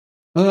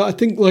 I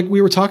think, like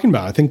we were talking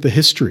about, I think the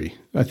history.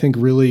 I think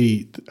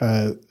really,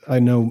 I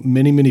know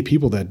many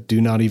people that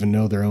do not even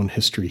know their own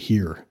history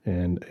here,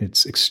 and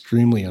it's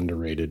extremely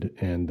underrated.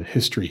 And the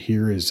history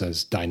here is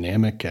as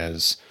dynamic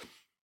as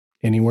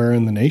anywhere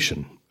in the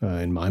nation,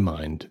 in my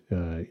mind.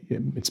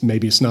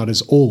 It's not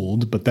as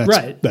old, but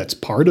that's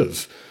part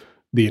of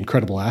the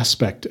incredible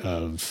aspect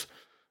of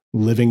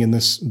living in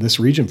this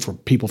region for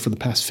people for the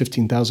past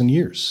 15,000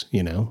 years,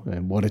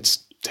 and what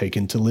it's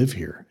taken to live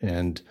here.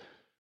 And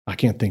I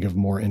can't think of a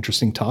more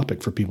interesting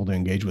topic for people to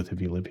engage with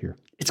if you live here.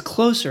 It's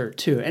closer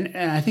too. And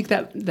I think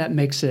that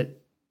makes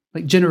it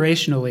like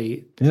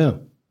generationally. Yeah.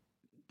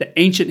 The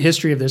ancient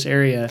history of this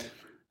area,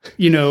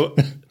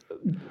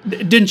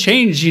 it didn't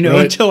change,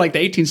 until like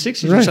the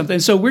 1860s or something.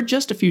 So we're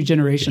just a few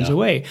generations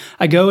away.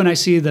 I go and I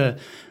see the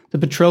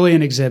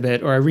Petroleum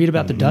exhibit, or I read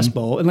about the Dust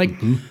Bowl, and like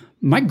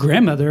my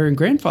grandmother and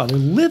grandfather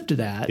lived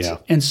that. Yeah.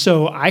 And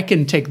so I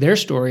can take their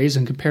stories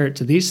and compare it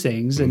to these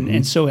things.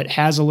 And so it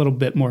has a little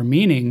bit more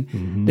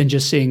meaning than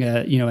just seeing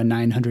a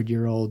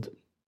 900-year-old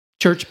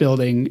church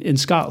building in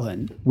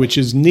Scotland. Which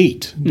is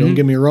neat. Don't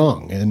get me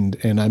wrong.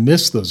 And I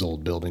miss those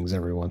old buildings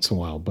every once in a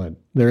while. But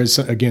there is,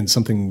 again,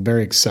 something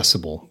very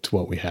accessible to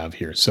what we have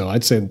here. So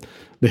I'd say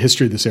the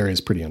history of this area is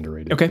pretty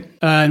underrated. Okay.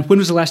 And when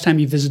was the last time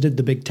you visited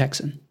the Big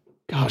Texan?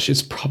 Gosh,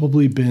 it's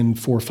probably been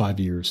 4 or 5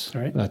 years.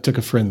 All right. I took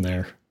a friend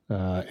there.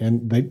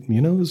 And they,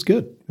 it was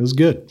good. It was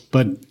good.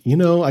 But,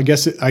 I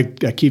guess I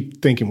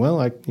keep thinking,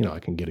 well, I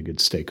can get a good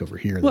steak over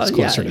here that's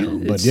closer to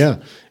home. But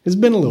it's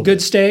been a little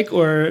good steak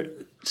or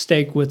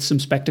steak with some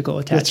spectacle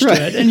attached to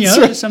it.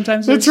 And,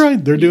 sometimes that's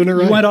right. They're doing it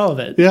right. You want all of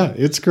it. Yeah,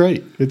 it's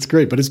great. It's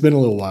great. But it's been a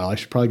little while. I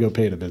should probably go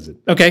pay it a visit.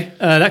 Okay.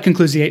 That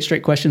concludes the 8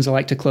 straight questions. I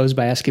like to close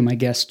by asking my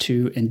guests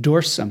to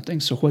endorse something.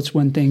 So what's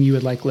one thing you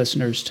would like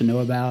listeners to know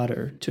about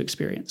or to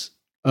experience?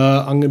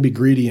 I'm going to be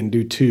greedy and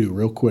do 2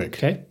 real quick,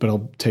 okay, but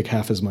I'll take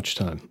half as much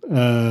time.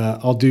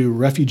 I'll do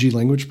Refugee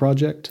Language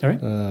Project. All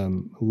right.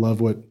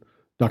 Love what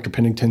Dr.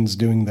 Pennington's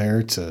doing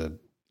there to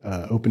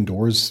open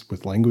doors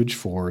with language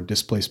for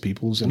displaced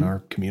peoples in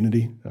our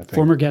community. I think.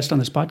 Former guest on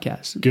this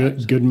podcast.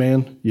 Good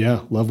man.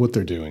 Yeah, love what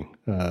they're doing.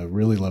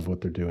 Really love what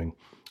they're doing.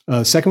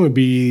 Second would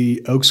be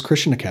Oaks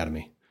Christian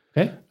Academy.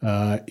 Okay.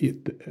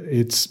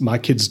 It's my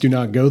kids do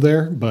not go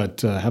there,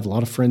 but I have a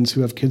lot of friends who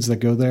have kids that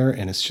go there,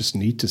 and it's just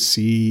neat to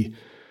see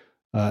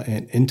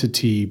an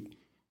entity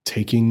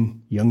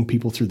taking young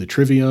people through the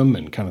trivium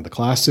and kind of the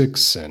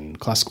classics and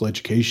classical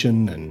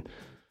education. And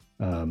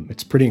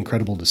it's pretty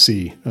incredible to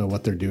see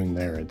what they're doing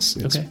there. It's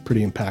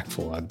pretty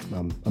impactful.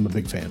 I'm a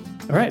big fan.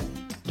 All right.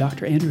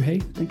 Dr. Andrew Hay,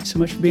 thank you so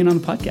much for being on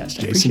the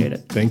podcast. I appreciate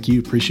it. Thank you.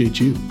 Appreciate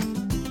you.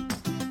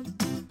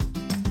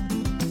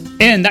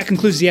 And that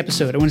concludes the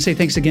episode. I want to say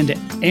thanks again to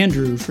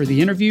Andrew for the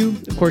interview.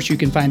 Of course, you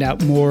can find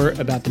out more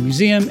about the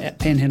museum at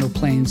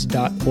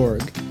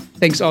panhandleplains.org.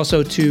 Thanks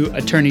also to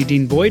attorney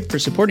Dean Boyd for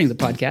supporting the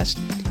podcast,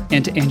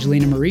 and to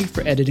Angelina Marie for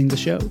editing the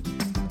show.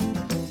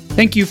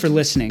 Thank you for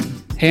listening.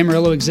 Hey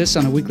Amarillo exists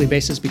on a weekly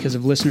basis because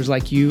of listeners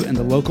like you and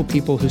the local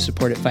people who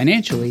support it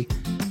financially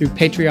through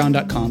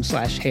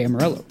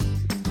patreon.com/HeyAmarillo.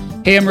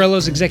 Hey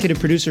Amarillo's executive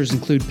producers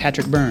include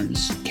Patrick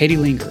Burns, Katie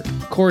Linger,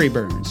 Corey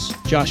Burns,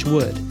 Josh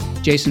Wood,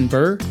 Jason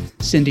Burr,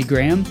 Cindy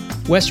Graham,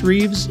 Wes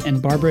Reeves,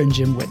 and Barbara and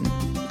Jim Witten.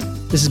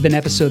 This has been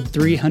episode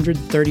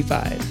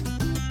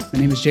 335. My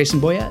name is Jason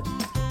Boyette,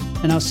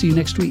 and I'll see you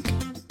next week.